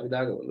fiber කියලා අපි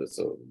දාගමු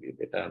so we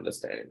better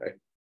understand right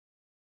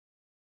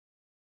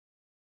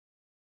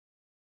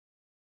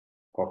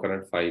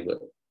coconut fiber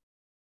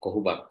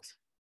කොහොබත්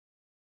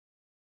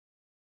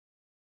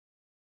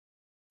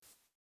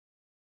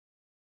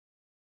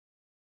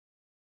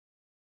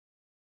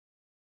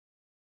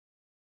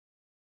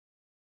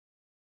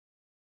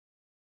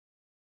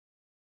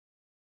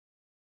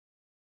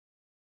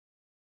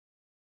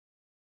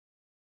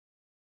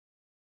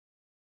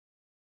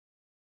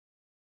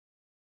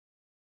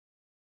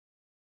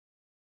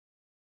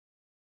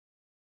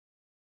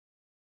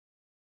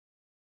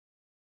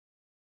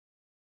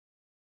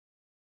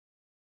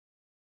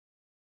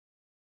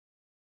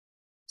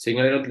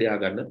සිංහලෙන්ත් ලියා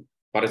ගන්න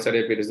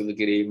පරිසරය පිරිසිදු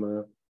කිරීම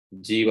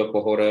ජීව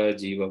පොහොර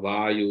ජීව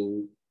වායු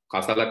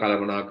කසල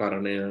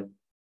කළමනාකරණය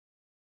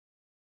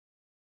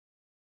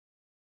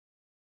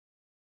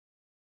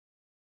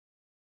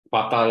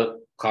පතල්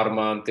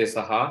කර්මාන්තය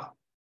සහ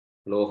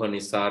ලෝහ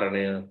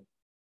නිස්සාරණය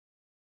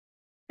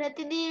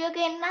ප්‍රතිජීවක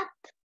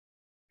එන්නත්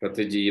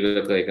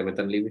ප්‍රතිජීවක එක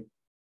මෙතන ලිව්වේ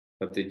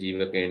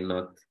ප්‍රතිජීවක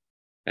එන්නත්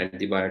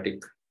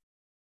ඇන්ටිබයොටික්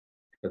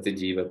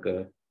ප්‍රතිජීවක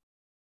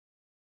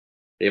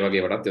ඒ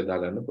වගේ වලට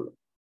යොදා ගන්න පුළුවන්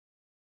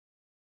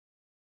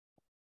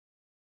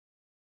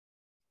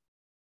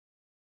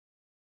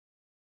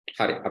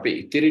හරි අපි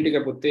ඉතිරි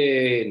ටික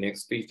පුතේ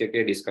next week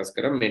එකේ ඩිස්කස්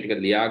කරමු මේ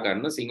ටික ලියා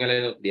ගන්න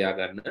සිංහලෙන් ලියා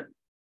ගන්න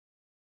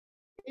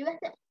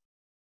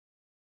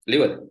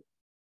liver.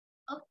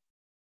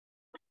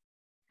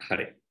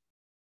 හරි.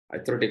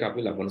 අතර ටික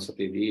අපි ලබන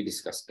සතියේදී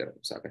ඩිස්කස් කරමු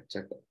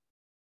සාකච්ඡා කරමු.